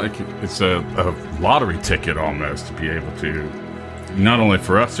to me like it's a lottery ticket almost to be able to, not only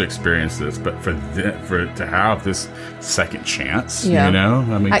for us to experience this, but for to have this second chance. Yeah. You know,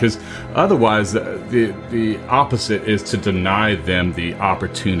 I mean, because otherwise the opposite is to deny them the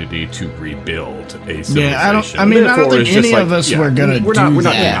opportunity to rebuild a civilization. Yeah, I don't Therefore, think it's just any of us were gonna we're do not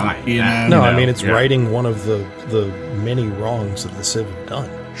that, denying you that, know? No, you I mean it's Yeah. righting one of the many wrongs that the Civ have done.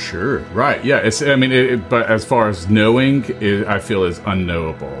 Sure. Right. Yeah. It's. I mean, but as far as knowing, I feel is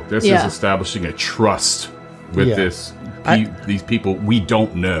unknowable. This Yeah. is establishing a trust with Yeah. these people we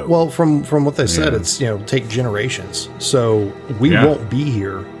don't know. Well, from what they said, Yeah. it's take generations. So we Yeah. won't be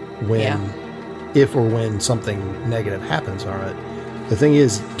here when, Yeah. if or when something negative happens on it. The thing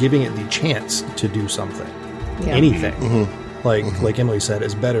is, giving it the chance to do something, Yeah. anything, like Emily said,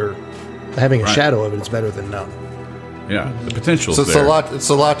 is better. Having a Right. shadow of it is better than none. yeah, the potential. So it's there. a lot. It's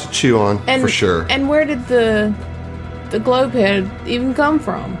a lot to chew on for sure. And where did the globe head even come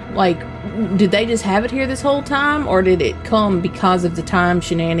from? Like, did they just have it here this whole time, or did it come because of the time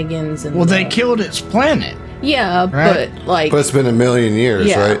shenanigans? And Well, they killed its planet. yeah, Right. but like, But it's been 1 million years,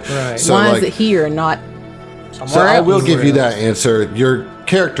 Yeah. right? Right. So why like, is it here and not so somewhere I else? will give you that answer. Your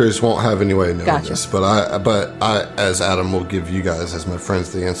characters won't have any way of knowing Gotcha. this, but I, as Adam, will give you guys, as my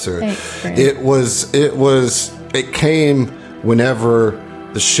friends, the answer. Thanks, friend. It came whenever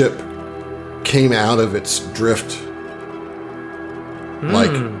the ship came out of its drift,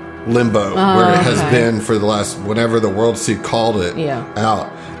 like limbo, where it has okay. been for the last, whenever the World Seed called it Yeah. out,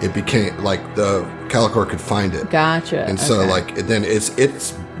 it became like the Calicor could find it. Gotcha. And so, okay. like, then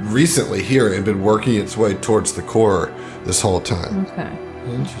it's recently here and been working its way towards the core this whole time. Okay.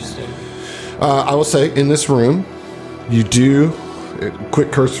 Interesting. I will say, in this room, you do a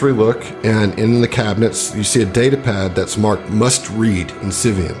quick cursory look, and in the cabinets, you see a data pad that's marked "Must read" in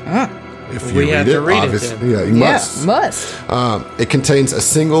Civian. If you We have to read it obviously, then. yeah, you must. Must. It contains a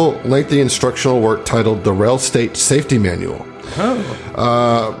single lengthy instructional work titled "The Rel State Safety Manual."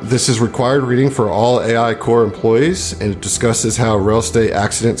 This is required reading for all AI core employees, and it discusses how Rel State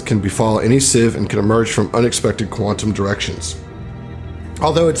accidents can befall any Civ and can emerge from unexpected quantum directions.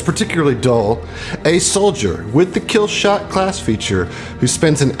 Although it's particularly dull, a soldier with the kill shot class feature who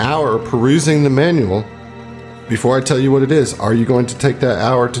spends an hour perusing the manual. Before I tell you what it is, are you going to take that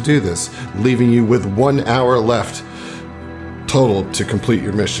hour to do this, leaving you with 1 hour left total to complete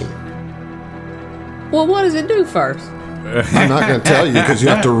your mission? Well, what does it do first? I'm not going to tell you because you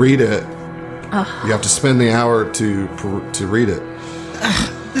have to read it. You have to spend the hour to read it.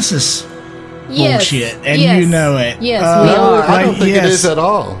 This is Yes. bullshit, and Yes. you know it. Yes, Uh, we are. I don't think yes. it is at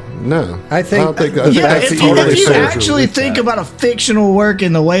all. No, I think- I think Yeah, that's if the you, only if you soldier actually with think that. about a fictional work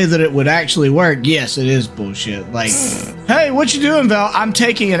in the way that it would actually work, yes, it is bullshit. Like, hey, what you doing, Val? I'm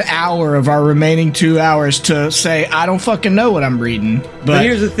taking an hour of our remaining 2 hours to say I don't fucking know what I'm reading. But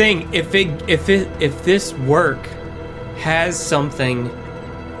here's the thing: if this work has something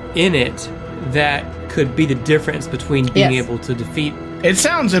in it that could be the difference between being Yes. able to defeat. it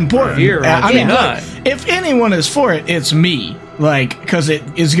sounds important. Here, I mean, not. look, if anyone is for it, it's me. Like, because it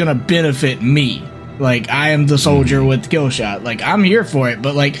is gonna benefit me. Like, I am the soldier with the kill shot. Like, I'm here for it,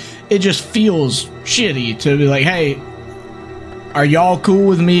 but like, it just feels shitty to be like, hey, are y'all cool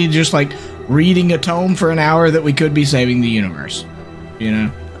with me just like reading a tome for an hour that we could be saving the universe? You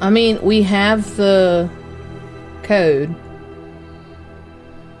know? I mean, we have the code.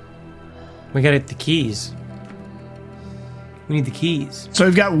 We got the keys. We need the keys. So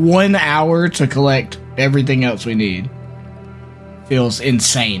we've got 1 hour to collect everything else we need. Feels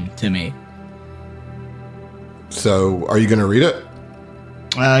insane to me. So, are you going to read it?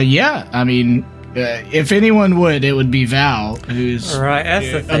 Yeah, I mean, if anyone would, it would be Val, who's Right,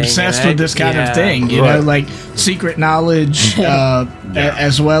 that's the thing. obsessed with this kind of thing. You know, like secret knowledge,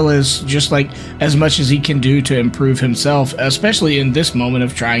 as well as just like as much as he can do to improve himself, especially in this moment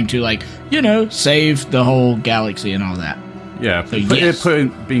of trying to save the whole galaxy and all that. Yeah, So, yes.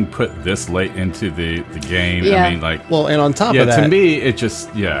 being put this late into the game, Yeah. I mean, like, Well, and on top yeah, of that, to me, it just,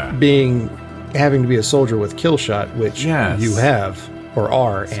 having to be a soldier with kill shot, which Yes. you have or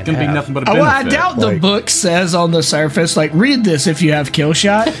are, and it's gonna be have. nothing but a Oh, benefit. well, I doubt the Like- book says on the surface, like, read this if you have kill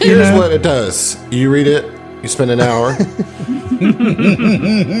shot. You Here's know? what it does. You read it, you spend an hour.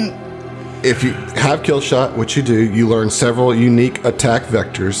 If you have kill shot, which you do, you learn several unique attack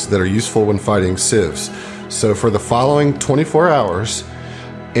vectors that are useful when fighting civs. So for the following 24 hours,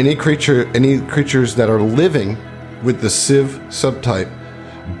 any creatures that are living with the civ subtype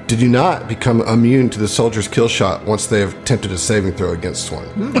do not become immune to the soldier's kill shot once they have attempted a saving throw against one.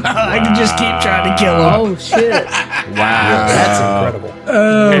 I can just keep trying to kill him. Oh shit! Wow. That's incredible.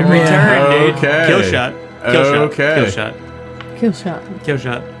 Okay, return, dude. Okay. Kill shot. Kill shot. Okay. Kill shot. Kill shot. Kill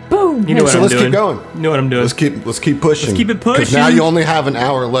shot. Boom. You know what So I'm let's doing. keep going. You know what I'm doing. Let's keep pushing. Let's keep it Because now pushing. you only have an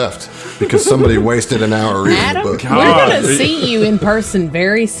hour left because somebody wasted an hour reading Adam, the book. we're gonna see you in person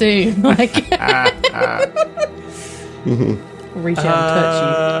very soon. Like, reach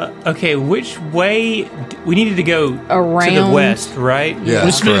out and touch Okay, which way we needed to go to the Around. west, right? Yeah,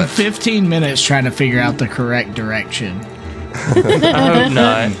 We spent correct. 15 minutes trying to figure out the correct direction. I hope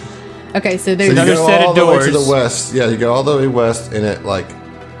not. you. Okay, so So there's you Another go set of all the way to doors. the west. Yeah, you go all the way west, and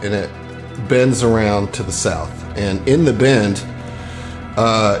it bends around to the south. And in the bend,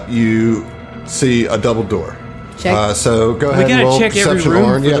 you see a double door. check. So go We ahead and gotta roll check every perception, room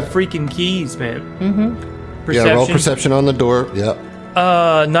Lauren. for Yeah, the freaking keys, man. Mm-hmm. yeah, roll perception on the door. Yep.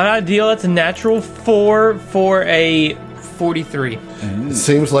 Not ideal. That's a natural 4 for a 43. It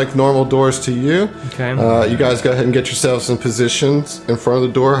seems like normal doors to you. Okay. You guys go ahead and get yourselves in positions in front of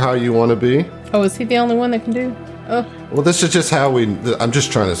the door how you want to be. Oh, is he the only one that can do? Oh, Well, this is just how I'm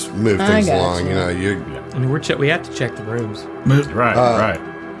just trying to move I things got along. you. And we have to check the rooms. Right, right.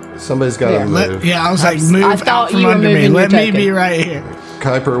 Somebody's got to Yeah. move. I was like, move I thought out from you were under me. moving, Let you're me be taking. right here.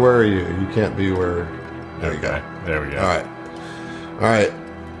 Kuiper, where are you? You can't be where. There you go. Okay, there we go. All right.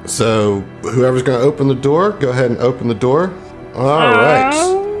 So whoever's going to open the door, go ahead and open the door. All right.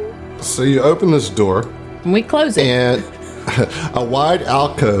 So you open this door, and we close it. and a wide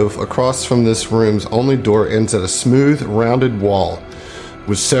alcove across from this room's only door ends at a smooth, rounded wall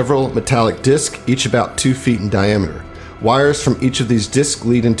with several metallic discs, each about 2 feet in diameter. Wires from each of these discs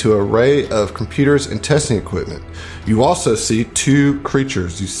lead into an array of computers and testing equipment. You also see 2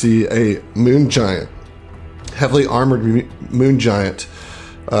 creatures. You see a moon giant, heavily armored moon giant.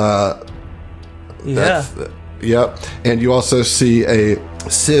 Yeah. Yep. And you also see a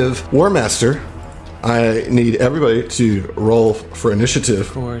Civ War Master. I need everybody to roll for initiative.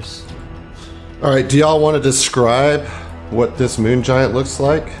 Of course. All right. Do y'all want to describe what this moon giant looks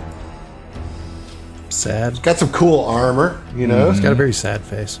like? Sad. Got some cool armor, you know. He's got a very sad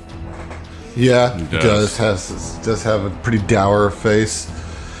face. Yeah, he does. does have a pretty dour face.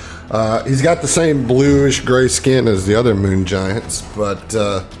 He's got the same bluish gray skin as the other moon giants, but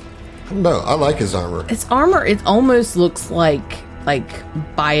no, I like his armor. Its armor, it almost looks like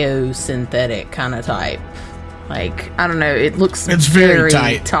biosynthetic kind of type. Like, I don't know, it looks It's very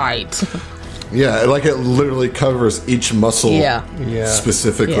tight. tight. Yeah, like it literally covers each muscle. Yeah. Yeah.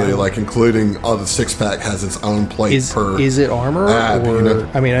 Specifically, Yeah. like including the 6-pack has its own plate Is per. it armor ab, or? you know?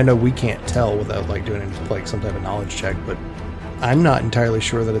 I mean, I know we can't tell without like doing like some type of knowledge check, but I'm not entirely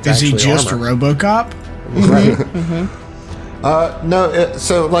sure that it's Is he actually just armor. RoboCop? No,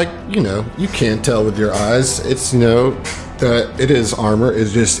 so like you can tell with your eyes. It's that it is armor. It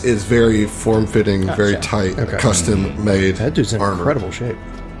just is very form fitting, very tight, Okay. custom made. That dude's in armor. incredible shape.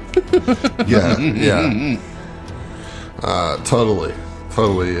 Yeah. Totally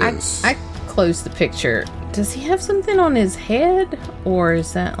is. I closed the picture. Does he have something on his head? Or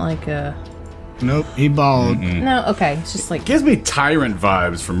is that like a... Nope, he bald. No, okay. It's just like... Gives me Tyrant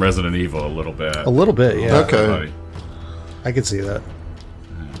vibes from Resident Evil a little bit. A little bit, yeah. Okay. I could see that.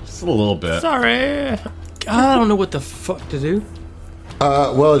 Just a little bit. Sorry. I don't know what the fuck to do.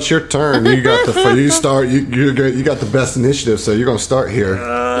 Well, it's your turn. You got the you start. You got the best initiative, so you're gonna start here.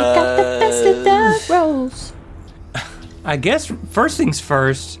 got the best of the rolls. I guess first things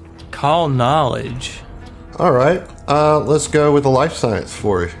first, call knowledge. All right. Let's go with the life science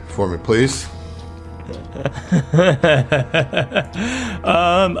for me, please.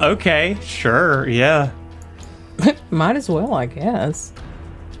 Okay, sure, yeah. Might as well, I guess.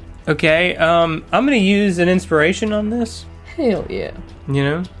 Okay, I'm gonna use an inspiration on this, Hell yeah. you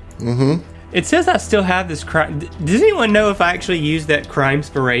know? It says I still have this crime. Does anyone know if I actually used that crime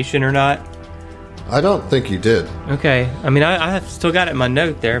inspiration or not? I don't think you did. Okay. I mean, I have still got it in my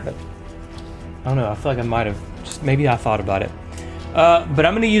note there, but I don't know. I feel like I might have. Just maybe I thought about it. But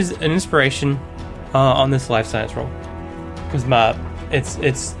I'm going to use an inspiration on this life science roll because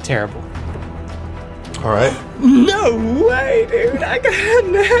it's terrible. All right. No way, dude! I got a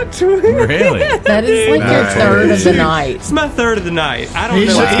nat 20. Really? That is like your third of the night. It's my third of the night. I don't He's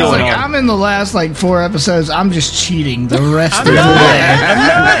know what's going like, on. I'm in the last 4 episodes. I'm just cheating the rest of I'm the not, way. I'm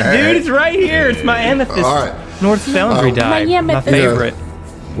not, dude. It's right here. It's my amethyst. All right. North Foundry dye. My My amethyst. favorite.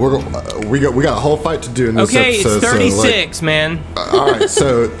 We got a whole fight to do in this Okay, episode. it's 36, man. All right,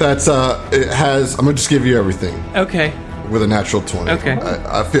 so that's it has. I'm gonna just give you everything Okay. with a natural 20. Okay.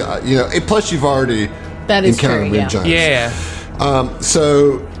 I feel plus you've already That is encountered true, wind yeah. giants. Yeah.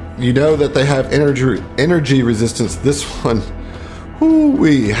 So you know that they have energy resistance. This one,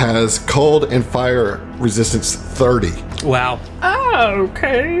 has cold and fire resistance 30. Wow. Oh,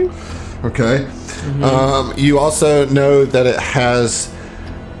 okay. Okay. You also know that it has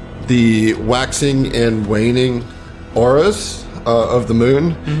the waxing and waning auras of the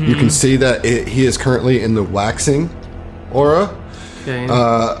moon. You can see that he is currently in the waxing aura, Okay.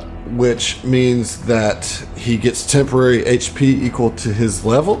 which means that he gets temporary HP equal to his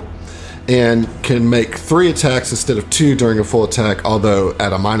level and can make 3 attacks instead of 2 during a full attack, although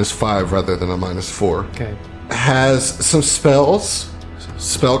at a -5 rather than a -4. Okay. Has some spells,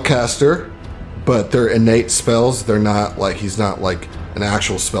 spellcaster, but they're innate spells. They're not he's not like an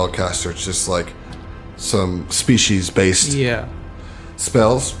actual spellcaster. It's just like some species-based Yeah.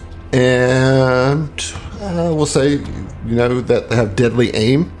 spells. And we'll say, that they have deadly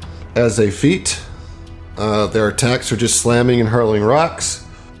aim as a feat. Their attacks are just slamming and hurling rocks.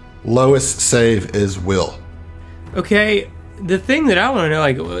 Lowest save is will. Okay. The thing that I want to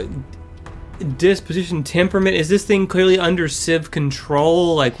know, disposition, temperament, is this thing clearly under Civ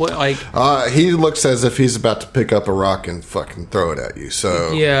control? He looks as if he's about to pick up a rock and fucking throw it at you.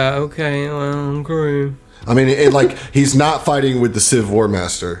 So Yeah, okay. Well, okay. I mean, he's not fighting with the Civ War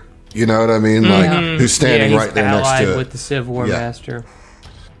Master. You know what I mean? Who's standing he's right there next allied to it. with the Civ War Yeah. Master.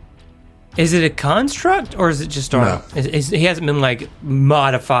 Is it a construct or is it just No. he hasn't been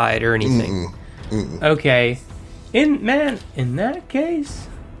modified or anything? Okay. In that case,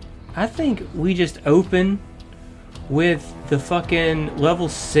 I think we just open with the fucking level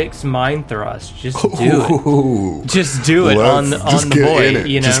 6 mind thrust. Just do it. Ooh. Just do it on the get boy. in it.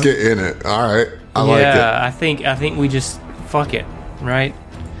 You know. Just get in it. All right. I like it. Yeah, I think we just fuck it, right?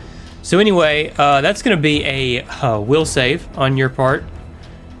 So anyway, that's gonna be a will save on your part,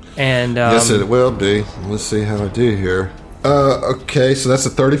 and Yes, it will be. Let's see how I do here. Okay, so that's a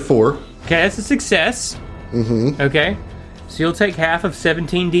 34. okay, that's a success. Okay, so you'll take half of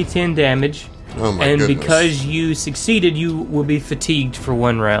 17d10 damage, Oh my and goodness. because you succeeded, you will be fatigued for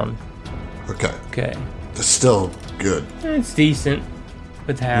 1 round. Okay, Okay, that's still good. it's decent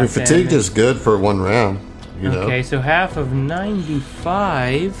with half. I mean, fatigue damage. is good for 1 round. You know. Okay, so half of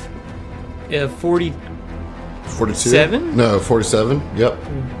 95, 40. 42? 7? No, 47. Yep.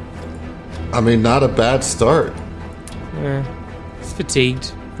 I mean, not a bad start. It's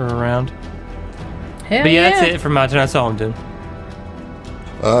fatigued for a round. Hell But yeah, that's it for my turn. That's all I'm doing.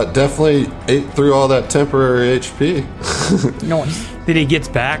 Definitely ate through all that temporary HP. Nice. Then he gets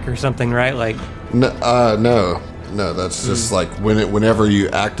back or something, right? No, that's just like whenever you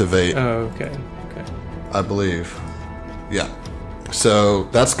activate, Oh, okay. I believe. Yeah. So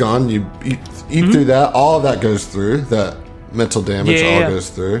that's gone. You eat through that. All of that goes through. That mental damage Yeah. all goes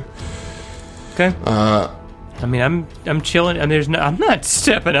through. Okay. I mean, I'm chilling, and I'm not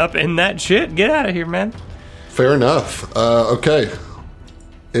stepping up in that shit. Get out of here, man. Fair enough. Okay.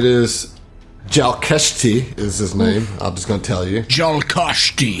 It is Jalkeshti is his name. I'm just going to tell you.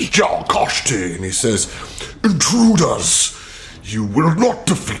 Jalkashti. Jalkashti, and he says, "Intruders, you will not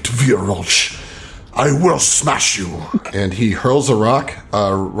defeat Virulch. I will smash you." And he hurls a rock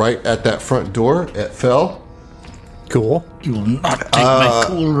right at that front door. It fell. Cool. You will not take my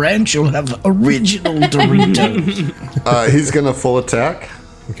Cool Ranch. You'll have original Doritos. He's going to full attack.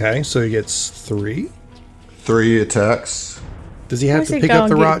 Okay, so he gets 3. 3 attacks. Does he have Where's to he pick up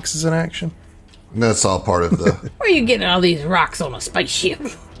the gonna get- rocks as an action? And that's all part of the... Where are you getting all these rocks on a spaceship?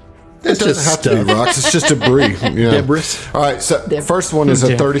 It doesn't just have to be stuff. rocks. It's just debris. You know. Debris. All right, so first one is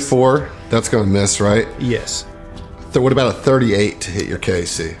a 34. That's going to miss, right? Yes. So what about a 38 to hit your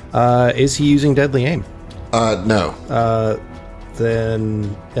KC? Is he using deadly aim? No.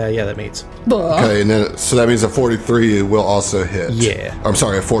 Then, yeah, that meets. Okay, and then so that means a 43 will also hit. Yeah. I'm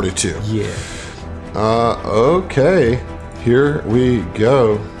sorry, a 42. Yeah. Okay, here we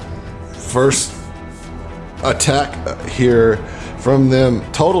go. first attack here from them.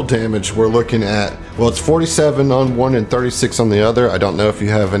 Total damage, we're looking at, well, it's 47 on one and 36 on the other. I don't know if you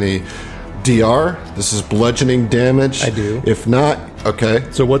have any DR. This is bludgeoning damage. I do. If not, okay.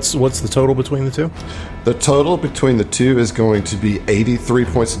 So what's the total between the two? The total between the two is going to be 83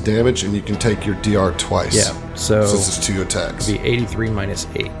 points of damage, and you can take your DR twice. Yeah. So this is 2 attacks. It'd be 83 minus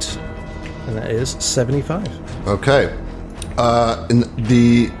 8. And that is 75. Okay.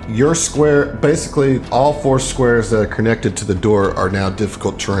 Your square, basically all 4 squares that are connected to the door are now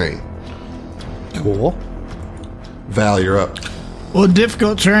difficult terrain. Cool. Val, you're up. Well,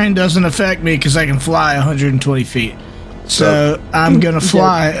 difficult terrain doesn't affect me because I can fly 120 feet. So I'm going to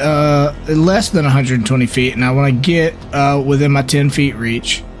fly less than 120 feet, and I want to get within my 10 feet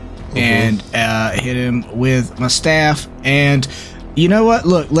reach and hit him with my staff. And you know what?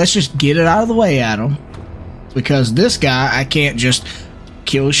 Look, let's just get it out of the way, Adam. Because this guy, I can't just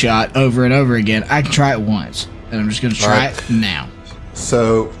kill shot over and over again. I can try it once, and I'm just going to try it now.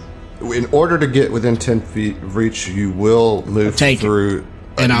 So in order to get within 10 feet reach, you will move through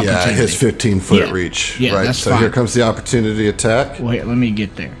an opportunity. his 15-foot reach. Yeah, right. That's so fine. Here comes the opportunity attack. Wait, let me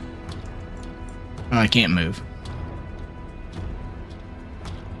get there. Oh, I can't move.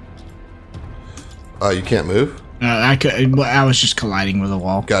 You can't move? I could. I was just colliding with a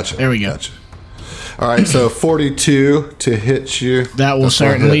wall. Gotcha. There we go. Gotcha. All right, so 42 to hit you. That will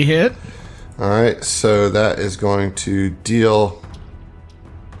certainly hit. All right, so that is going to deal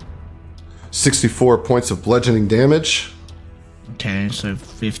 64 points of bludgeoning damage. Okay, so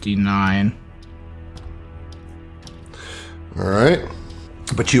 59. All right.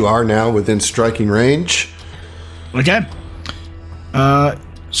 But you are now within striking range. Okay.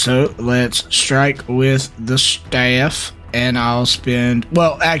 So let's strike with the staff, and I'll spend...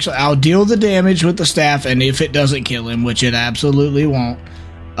 Well, actually, I'll deal the damage with the staff, and if it doesn't kill him, which it absolutely won't,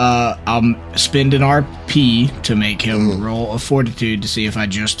 I'll spend an RP to make him roll a fortitude to see if I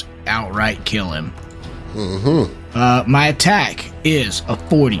just outright kill him. My attack is a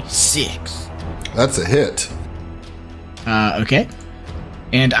 46. That's a hit. Okay.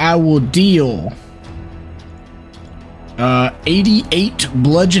 And I will deal 88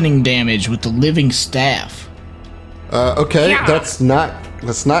 bludgeoning damage with the living staff. Okay, that's not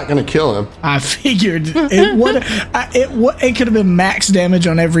going to kill him. I figured it could have been max damage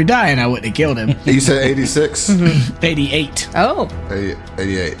on every die, and I wouldn't have killed him. You said 86? 88. Oh.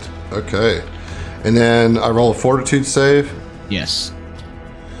 88. Okay. And then I roll a fortitude save. Yes.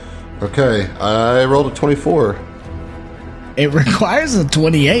 Okay, I rolled a 24. It requires a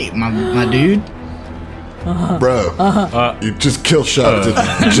 28, my dude. Bro, you just kill shot to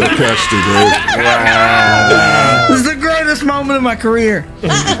Jokeshi, dude. This is the greatest moment of my career.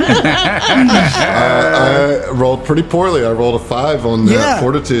 I rolled pretty poorly. I rolled a 5 on that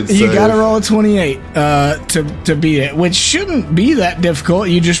fortitude save. You gotta roll a 28 to beat it, which shouldn't be that difficult.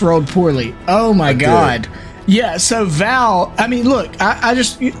 You just rolled poorly. Oh my god. Yeah, so Val, I mean, look,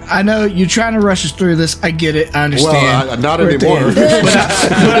 I know you're trying to rush us through this. I get it. I understand. Well, not anymore.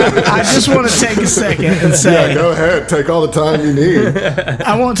 But I just want to take a second and say... Yeah, go ahead. Take all the time you need.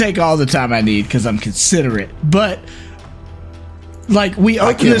 I won't take all the time I need because I'm considerate. But, like, we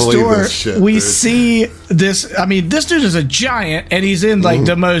open this door, we see this... I mean, this dude is a giant, and he's in, like,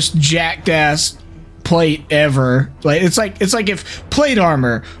 the most jacked-ass plate ever. Like it's like if plate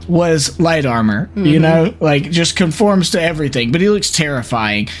armor was light armor, you know, like just conforms to everything, but he looks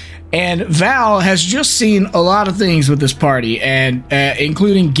terrifying. And Val has just seen a lot of things with this party, and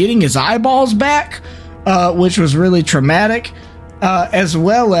including getting his eyeballs back, which was really traumatic, as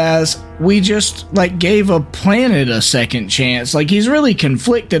well as we just like gave a planet a second chance. Like he's really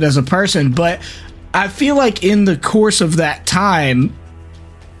conflicted as a person, but I feel like in the course of that time,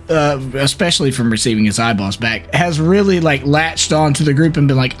 especially from receiving his eyeballs back, has really like latched on to the group and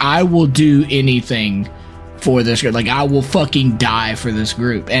been like, I will do anything for this group. Like I will fucking die for this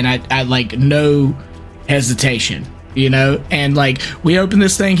group. And I like no hesitation, you know? And like we open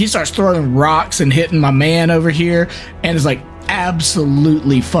this thing, he starts throwing rocks and hitting my man over here, and it's like,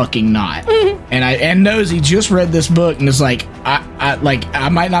 absolutely fucking not. And knows he just read this book and is like, I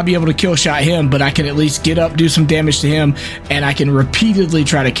might not be able to kill shot him, but I can at least get up, do some damage to him, and I can repeatedly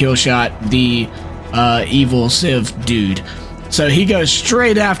try to kill shot the evil Civ dude. So he goes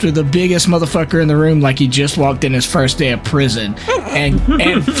straight after the biggest motherfucker in the room, like he just walked in his first day of prison,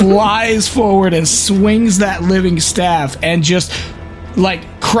 and flies forward and swings that living staff and just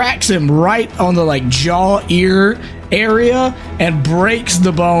like cracks him right on the like jaw ear area and breaks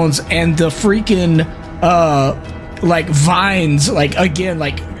the bones, and the freaking like vines, like again,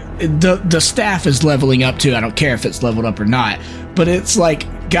 like the staff is leveling up too. I don't care if it's leveled up or not, but it's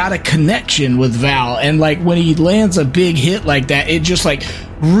like got a connection with Val, and like when he lands a big hit like that, it just like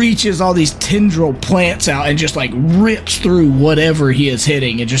reaches all these tendril plants out and just like rips through whatever he is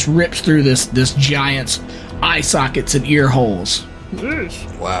hitting. It just rips through this giant's eye sockets and ear holes.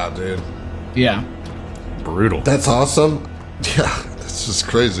 Wow, dude. Yeah. Brutal. That's awesome. Yeah, that's just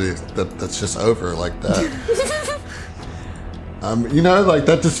crazy. That's just over like that. You know, like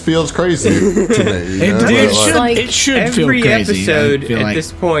that just feels crazy to me. You know? It should feel every crazy. episode feel at like.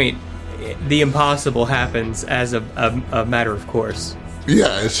 this point, the impossible happens as a matter of course.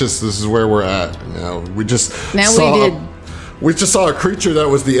 Yeah, it's just this is where we're at. You know, we just we just saw a creature that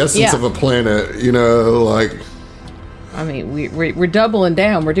was the essence of a planet. You know, like. I mean, we're doubling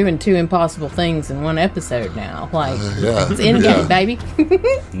down. We're doing 2 impossible things in one episode now. Like, yeah, it's Endgame, baby.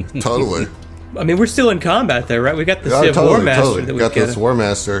 Totally. I mean, we're still in combat though, right? We got the Yeah, Civ totally, War Master totally. that we Got this War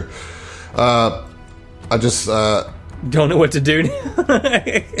Master. I just don't know what to do now.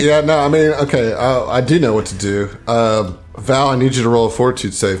 yeah, no, I mean, okay, I do know what to do. Val, I need you to roll a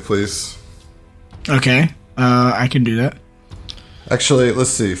fortitude save, please. Okay, I can do that. Actually, let's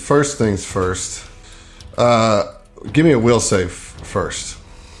see. First things first. Give me a will save first.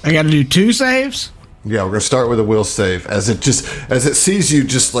 I got to do 2 saves. Yeah, we're gonna start with a will save as it sees you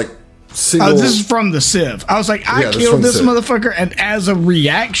just like single. Oh, this is from the Civ. I was like, I Yeah, this killed from the this Civ. motherfucker, and as a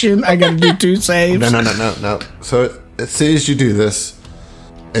reaction, I got to do 2 saves. No. So it sees you do this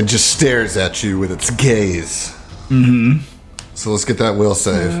and just stares at you with its gaze. Mm-hmm. So let's get that will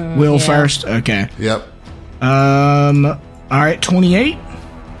save. Will first. Okay. Yep. All right. 28.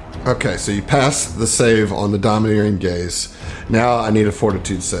 Okay, so you pass the save on the domineering gaze. Now I need a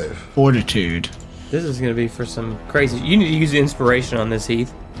fortitude save. Fortitude. This is going to be for some crazy. You need to use inspiration on this,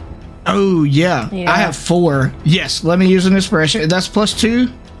 Heath. Oh yeah. Yeah. I have 4. Yes. Let me use an inspiration. That's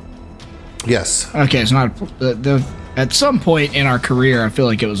 +2. Yes. Okay, it's not at some point in our career, I feel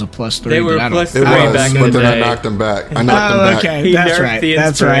like it was a +3. They were but I don't- plus It Way was, back in but the then I day. knocked him back. I knocked him Oh, back. okay. He That's nerfed right. the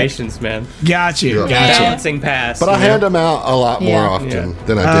That's right. inspirations, man. Got you. Yeah. Got you. Balancing pass. But I you know? hand him out a lot more Yeah. often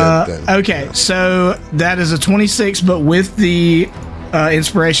than I did then. Okay, so that is a 26, but with the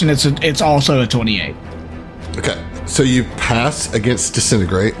inspiration, it's also a 28. Okay, so you pass against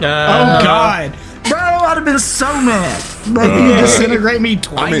disintegrate. Oh God, bro! I'd have been so mad. Like, you disintegrate me I mean,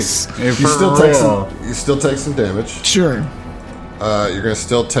 twice. you still take some damage. Sure. You're gonna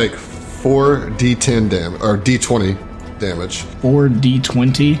still take 4 D10 damage or D20 damage.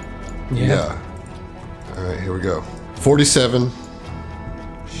 4d20. Yeah. All right, here we go. 47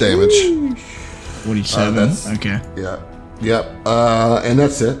 damage. 47. that's- Okay. Yeah. Yep. And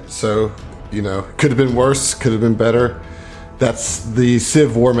that's it. So, you know, could have been worse, could have been better. That's the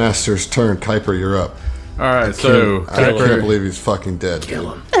Civ War Master's turn. Kuiper, you're up. All right, so I can't Kuiper, believe he's fucking dead.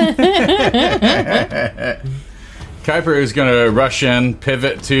 Kill him. Kuiper is going to rush in,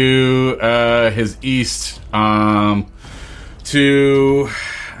 pivot to his east. Actually,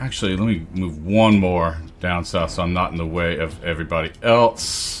 let me move one more down south so I'm not in the way of everybody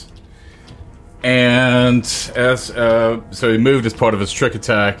else. And so he moved as part of his trick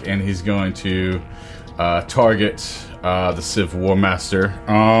attack, and he's going to target the Civ War Master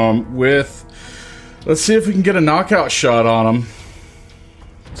with. Let's see if we can get a knockout shot on him.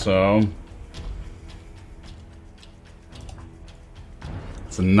 So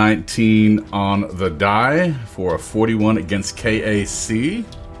it's a 19 on the die for a 41 against KAC.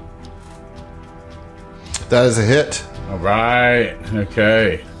 That is a hit. All right.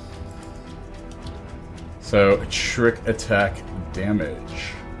 Okay. So trick attack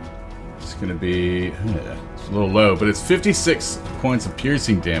damage. It's going to be it's a little low, but it's 56 points of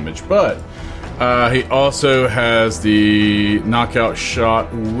piercing damage. But he also has the knockout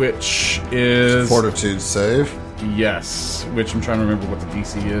shot, which is Fortitude save. yes. Which I'm trying to remember what the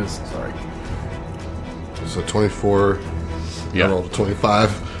DC is. Sorry. So 24. Yeah. I rolled a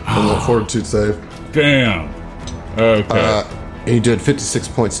 25 for the fortitude save. Damn. Okay. And you did 56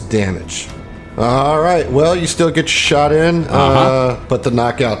 points of damage. All right. Well, you still get your shot in, but the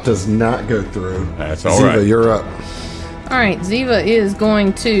knockout does not go through. That's all Ziva, right. you're up. All right, Ziva is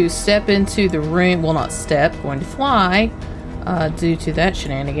going to step into the room. Well, not step, going to fly due to that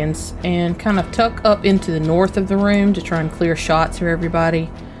shenanigans, and kind of tuck up into the north of the room to try and clear shots for everybody.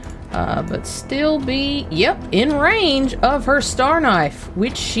 But still be, in range of her star knife,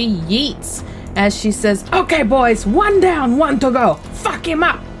 which she yeets as she says, "Okay, boys, 1 down, 1 to go. Fuck him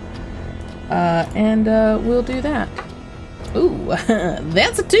up." And we'll do that. Ooh,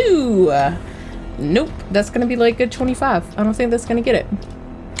 that's a 2. Nope, that's gonna be like a 25. I don't think that's gonna get it.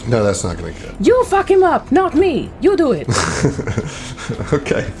 No, that's not going to get. You fuck him up, not me. You do it.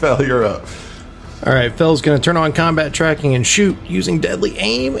 Okay, Val, you're up. All right, Fel's going to turn on combat tracking and shoot using deadly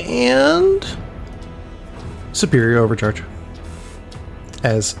aim and superior overcharge.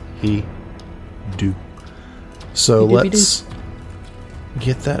 As he do. So let's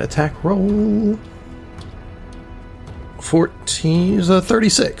get that attack roll. 14 is a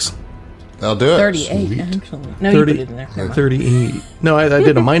 36. I'll do it. 38, actually. No, 30, you put it in there. Never mind. 38. No, I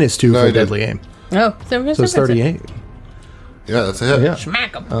did a -2 No, for you did. deadly aim. Oh, So it's 38. Yeah, that's a hit. Yeah.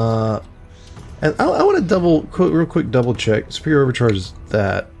 Smack 'em. And I want to real quick double check. Superior overcharge is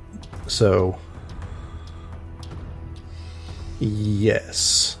that. So.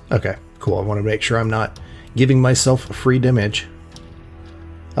 Yes. Okay, cool. I want to make sure I'm not giving myself a free damage.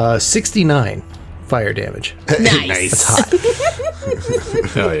 69 fire damage. Nice. That's hot.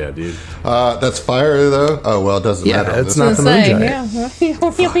 Hell yeah, dude. That's fire, though. Oh, well, it doesn't Yeah, matter. it's This- not the moon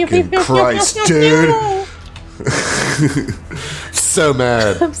giant. Fucking Christ, dude. So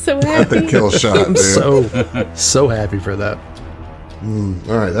mad I'm so at the happy. kill shot, dude. So happy for that.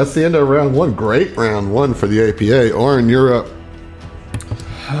 All right, that's the end of round one. Great round one for the APA. Orin, you're up.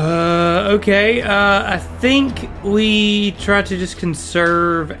 Okay. I think we try to just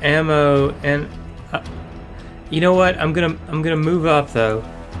conserve ammo, and you know what? I'm gonna move up though.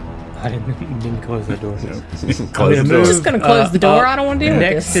 I didn't close that door. Close the door. move, Just gonna close the door. I don't want to deal with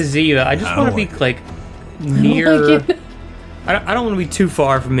next this. to Ziva. I just want to be like I near. don't like it. I don't want to be too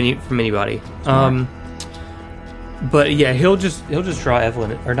far from anybody. But yeah, he'll just draw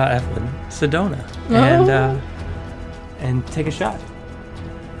Evelyn, or not Evelyn, Sedona, and take a shot.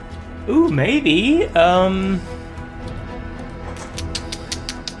 Ooh, maybe.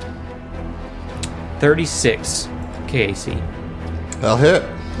 36 KAC. I'll hit.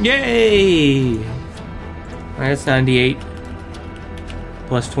 Yay! Alright, that's 98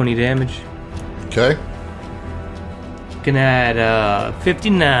 plus 20 damage. Okay. Gonna add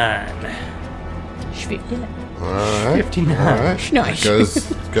 59. All right. 59. All right. Nice.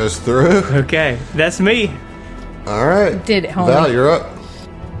 Goes through. Okay, that's me. All right. Did it, homie. Val, you're up.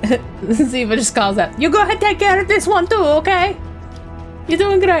 Ziva just calls out, "You go ahead, take care of this one too, okay? You're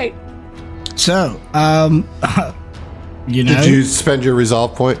doing great." So, you know, Did you spend your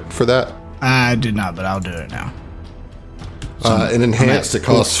resolve point for that? I did not, but I'll do it now. In enhanced, it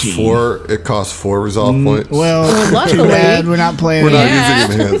costs 14. 4. It costs 4 resolve points. Well, too luckily- bad we're not playing. we're not Yeah.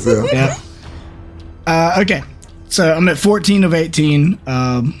 using enhanced. Yeah. Yeah. Okay, so I'm at 14 of 18.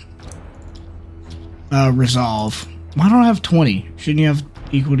 Resolve. Why don't I have 20? Shouldn't you have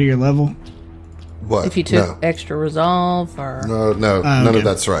equal to your level? What? If you took extra resolve or No, none okay. of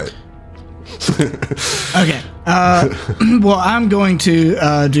that's right. Okay. Well, I'm going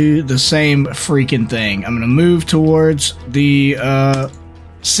to do the same freaking thing. I'm going to move towards the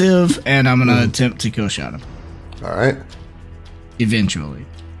Civ, and I'm going to attempt to kill shot him All right. eventually.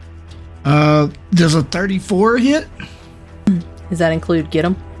 Does a 34 hit? does that include get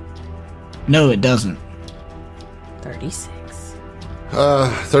 'em? No, it doesn't. 36.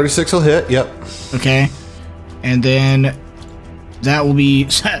 36 will hit. Yep. Okay. And then that will be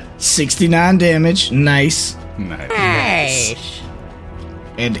 69 damage. Nice. Nice.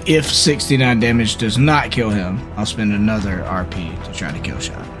 And if 69 damage does not kill him, I'll spend another RP to try to kill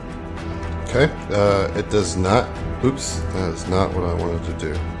shot. Okay. It does not. Oops. That is not what I wanted to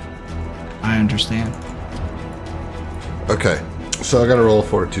do. I understand. Okay. So I got to roll a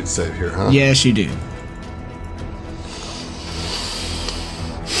fortitude save here, huh? Yes, you do.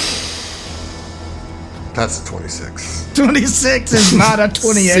 That's a 26. 26 is not a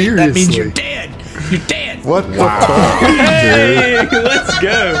 28. That means you're Seriously. dead. You're dead. What the fuck, dude? Hey, let's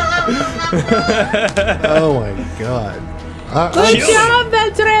go. Oh my god. Good job,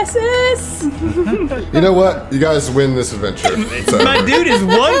 Valtresses! You know what? You guys win this adventure. So- My dude is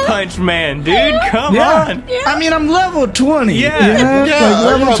One Punch Man, dude. Come on. I mean, I'm level 20. Yeah. You know? Yeah, Like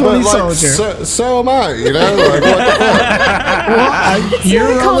level yeah, 20 but, like, soldier. so am I, you know? Like, what the fuck? You're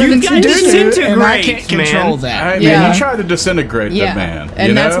level You guys 22, and I disintegrate, can't control man. that. I mean, Yeah. you tried to disintegrate Yeah, the man. and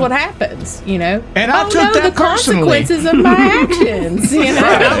you that's know? what happens, you know. And I oh, took no, that the personally. consequences of my actions, you know.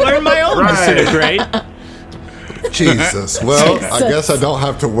 I learned my own Right. disintegrate. Jesus. Well, I guess I don't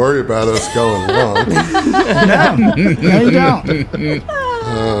have to worry about us going wrong. No, you don't.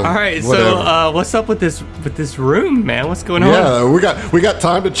 All right, whatever. so what's up with this room, man? What's going on? Yeah, we got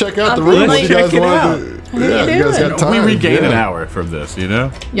time to check out the room. Let's What you guys check it want to do? Yeah, you guys got time. We regain an Yeah. hour from this, you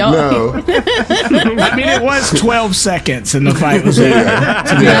know? Y'all, No. I mean, it was 12 seconds and the fight was over. To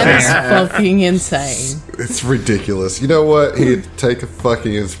be that fair. is fucking insane. It's ridiculous. You know what? He'd take a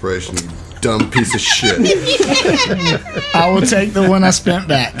fucking inspiration, you dumb piece of shit. I will take the one I spent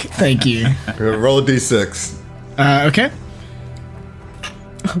back. Thank you. Roll a d6. Okay.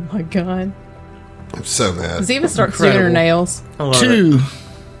 Oh my god. I'm so mad. Ziva starts doing her nails. I love it. 2.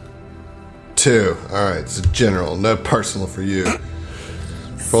 2. All right, it's a general, no personal for you.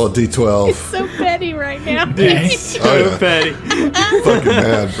 Roll a d12. So petty right now. Oh, yeah. Petty. Fucking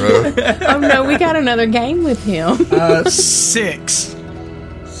mad, bro. Oh no, we got another game with him. 6.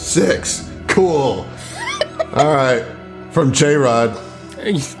 6. Cool. All right. From J-Rod.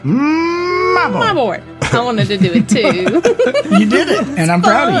 My boy. My boy. I wanted to do it too. You did it, and I'm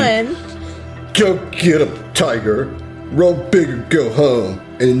proud of you. Fun. Go get him, Tiger. Roll bigger, go home.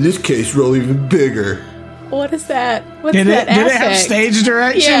 And in this case, roll even bigger. What is that? What's Did that it have affect? stage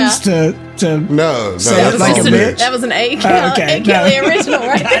directions to No, Say that's it like all a me. bitch. That was an A. okay, Kelly no. original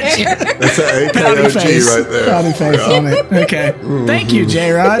right there. That's an pouty AKOG face? right there. Pouty face on it. Okay. Thank you,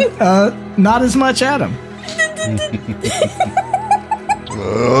 J-Rod. Not as much Adam.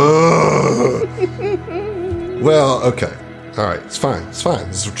 Well, okay. All right, it's fine. It's fine.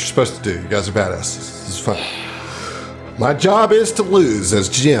 This is what you're supposed to do. You guys are badasses. This is fine. My job is to lose as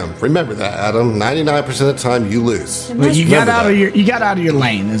GM. Remember that, Adam. 99% of the time, you lose. But you got Remember out of your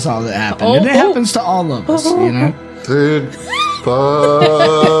lane. Is all that happened, Oh, and it oh. happens to all of us. You know. Dude, fuck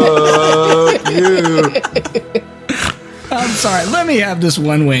you. I'm sorry. Let me have this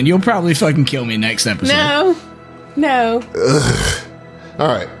one win. You'll probably fucking kill me next episode. No. All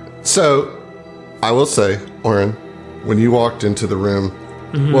right. So, I will say, Oren, when you walked into the room,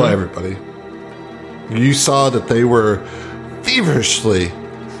 well, everybody, you saw that they were feverishly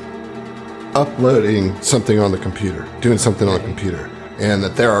uploading something on the computer, doing something on the computer, and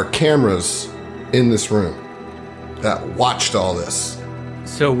that there are cameras in this room that watched all this.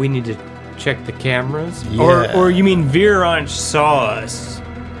 So we need to check the cameras? Yeah. Or you mean Viranch saw us?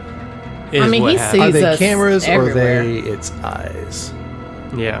 Is I mean, what he happened. Are sees they us cameras or are everywhere. they its eyes?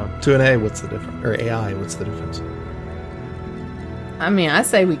 Yeah. To an A, what's the difference? Or AI, what's the difference? I mean, I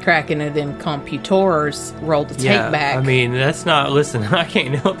say we crack into them computers, roll the tape back. I mean, that's not. Listen, I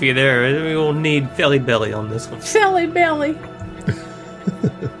can't help you there. We will need Felly Belly on this one. Felly belly.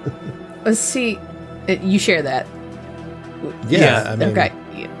 Let's see. You share that. Yeah, I mean, Okay.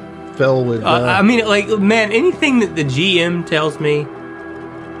 Phil would. I mean, like, man, anything that the GM tells me,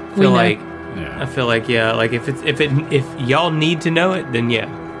 I We feel know. like, Yeah. I feel like, yeah, like if y'all need to know it, then yeah,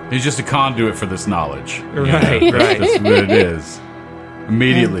 He's just a conduit for this knowledge. Right, right. That's what it is.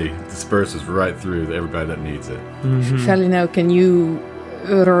 Immediately disperses right through to everybody that needs it. Felly, now, can you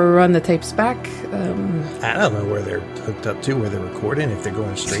run the tapes back? I don't know where they're hooked up to, where they're recording. If they're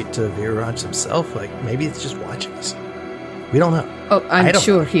going straight to Viranch himself, like maybe it's just watching us. We don't know. Oh, I I'm don't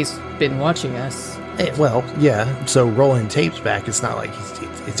sure he's been watching us. Well, yeah. So rolling tapes back, it's not like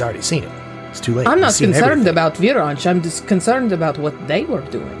he's already seen it. It's too late. I'm He's not seen concerned everything. about Viranch. I'm just concerned about what they were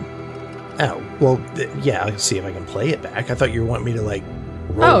doing. Oh, well, yeah. I'll see if I can play it back. I thought you were wanting me to like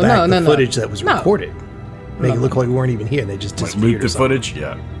roll Oh, back no, the no. footage that was No. recorded, make it look like we weren't even here and they just Like disappeared. loop the footage,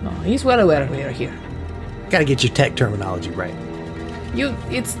 yeah. No, he's well aware we are here. Got to get your tech terminology right. You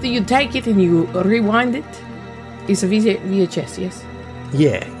take it and you rewind it. It's a VHS, yes.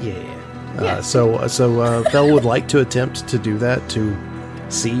 Yeah. Yeah. So Bell would like to attempt to do that to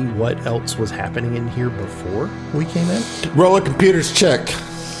see what else was happening in here before we came in. Roll a computer's check.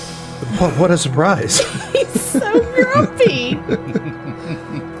 What a surprise! So grumpy.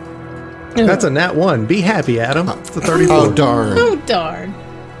 That's a nat 1. Be happy, Adam. It's a 34. Oh, darn. Oh, darn.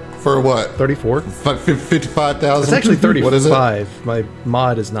 For what? 34. 55,000? It's actually 35. What is it? My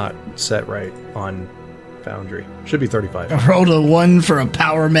mod is not set right on Foundry. Should be 35. I rolled a 1 for a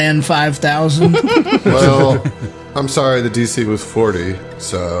Power Man 5000. Well, I'm sorry, the DC was 40,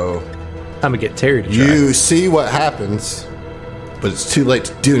 so I'm gonna get Terry to try. you see what happens, but it's too late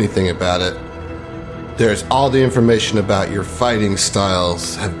to do anything about it. There's all the information about your fighting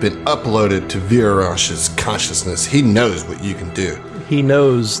styles have been uploaded to Viranch's consciousness. He knows what you can do. He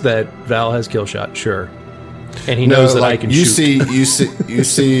knows that Val has kill shot, sure, and he knows that I can you shoot. you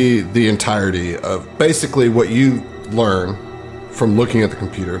see the entirety of basically what you learn from looking at the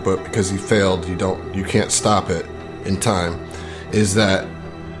computer, but because he failed, you can't stop it in time. Is that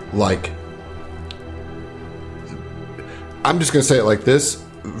like? I'm just gonna say it like this: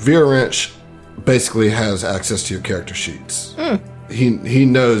 Viranch basically has access to your character sheets. He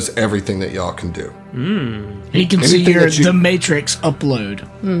knows everything that y'all can do. He can see Anything that you- the Matrix upload.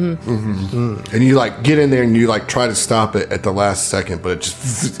 And you like get in there and you like try to stop it at the last second, but it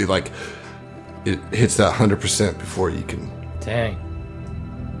just it hits that 100% before you can. Dang.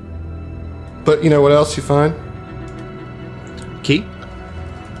 But you know what else you find? Key.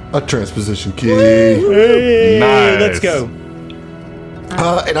 A transposition key. Nice. Let's go.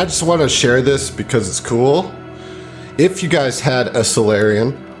 And I just want to share this because it's cool. If you guys had a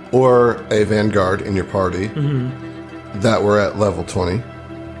Solarian or a Vanguard in your party that were at level 20,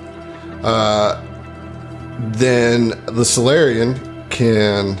 then the Solarian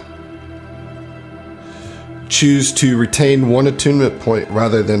can choose to retain one attunement point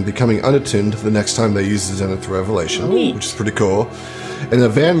rather than becoming unattuned the next time they use the Zenith Revelation, which is pretty cool. And the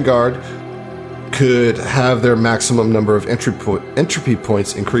Vanguard could have their maximum number of entropy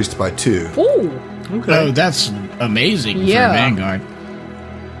points increased by 2. Ooh. Okay. Oh, that's amazing Yeah. for a Vanguard.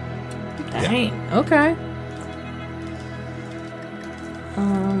 Dang. Okay.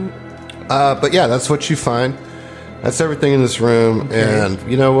 But yeah, that's what you find. That's everything in this room. And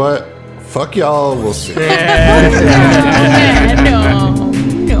you know what? Fuck y'all. We'll see. Man, no.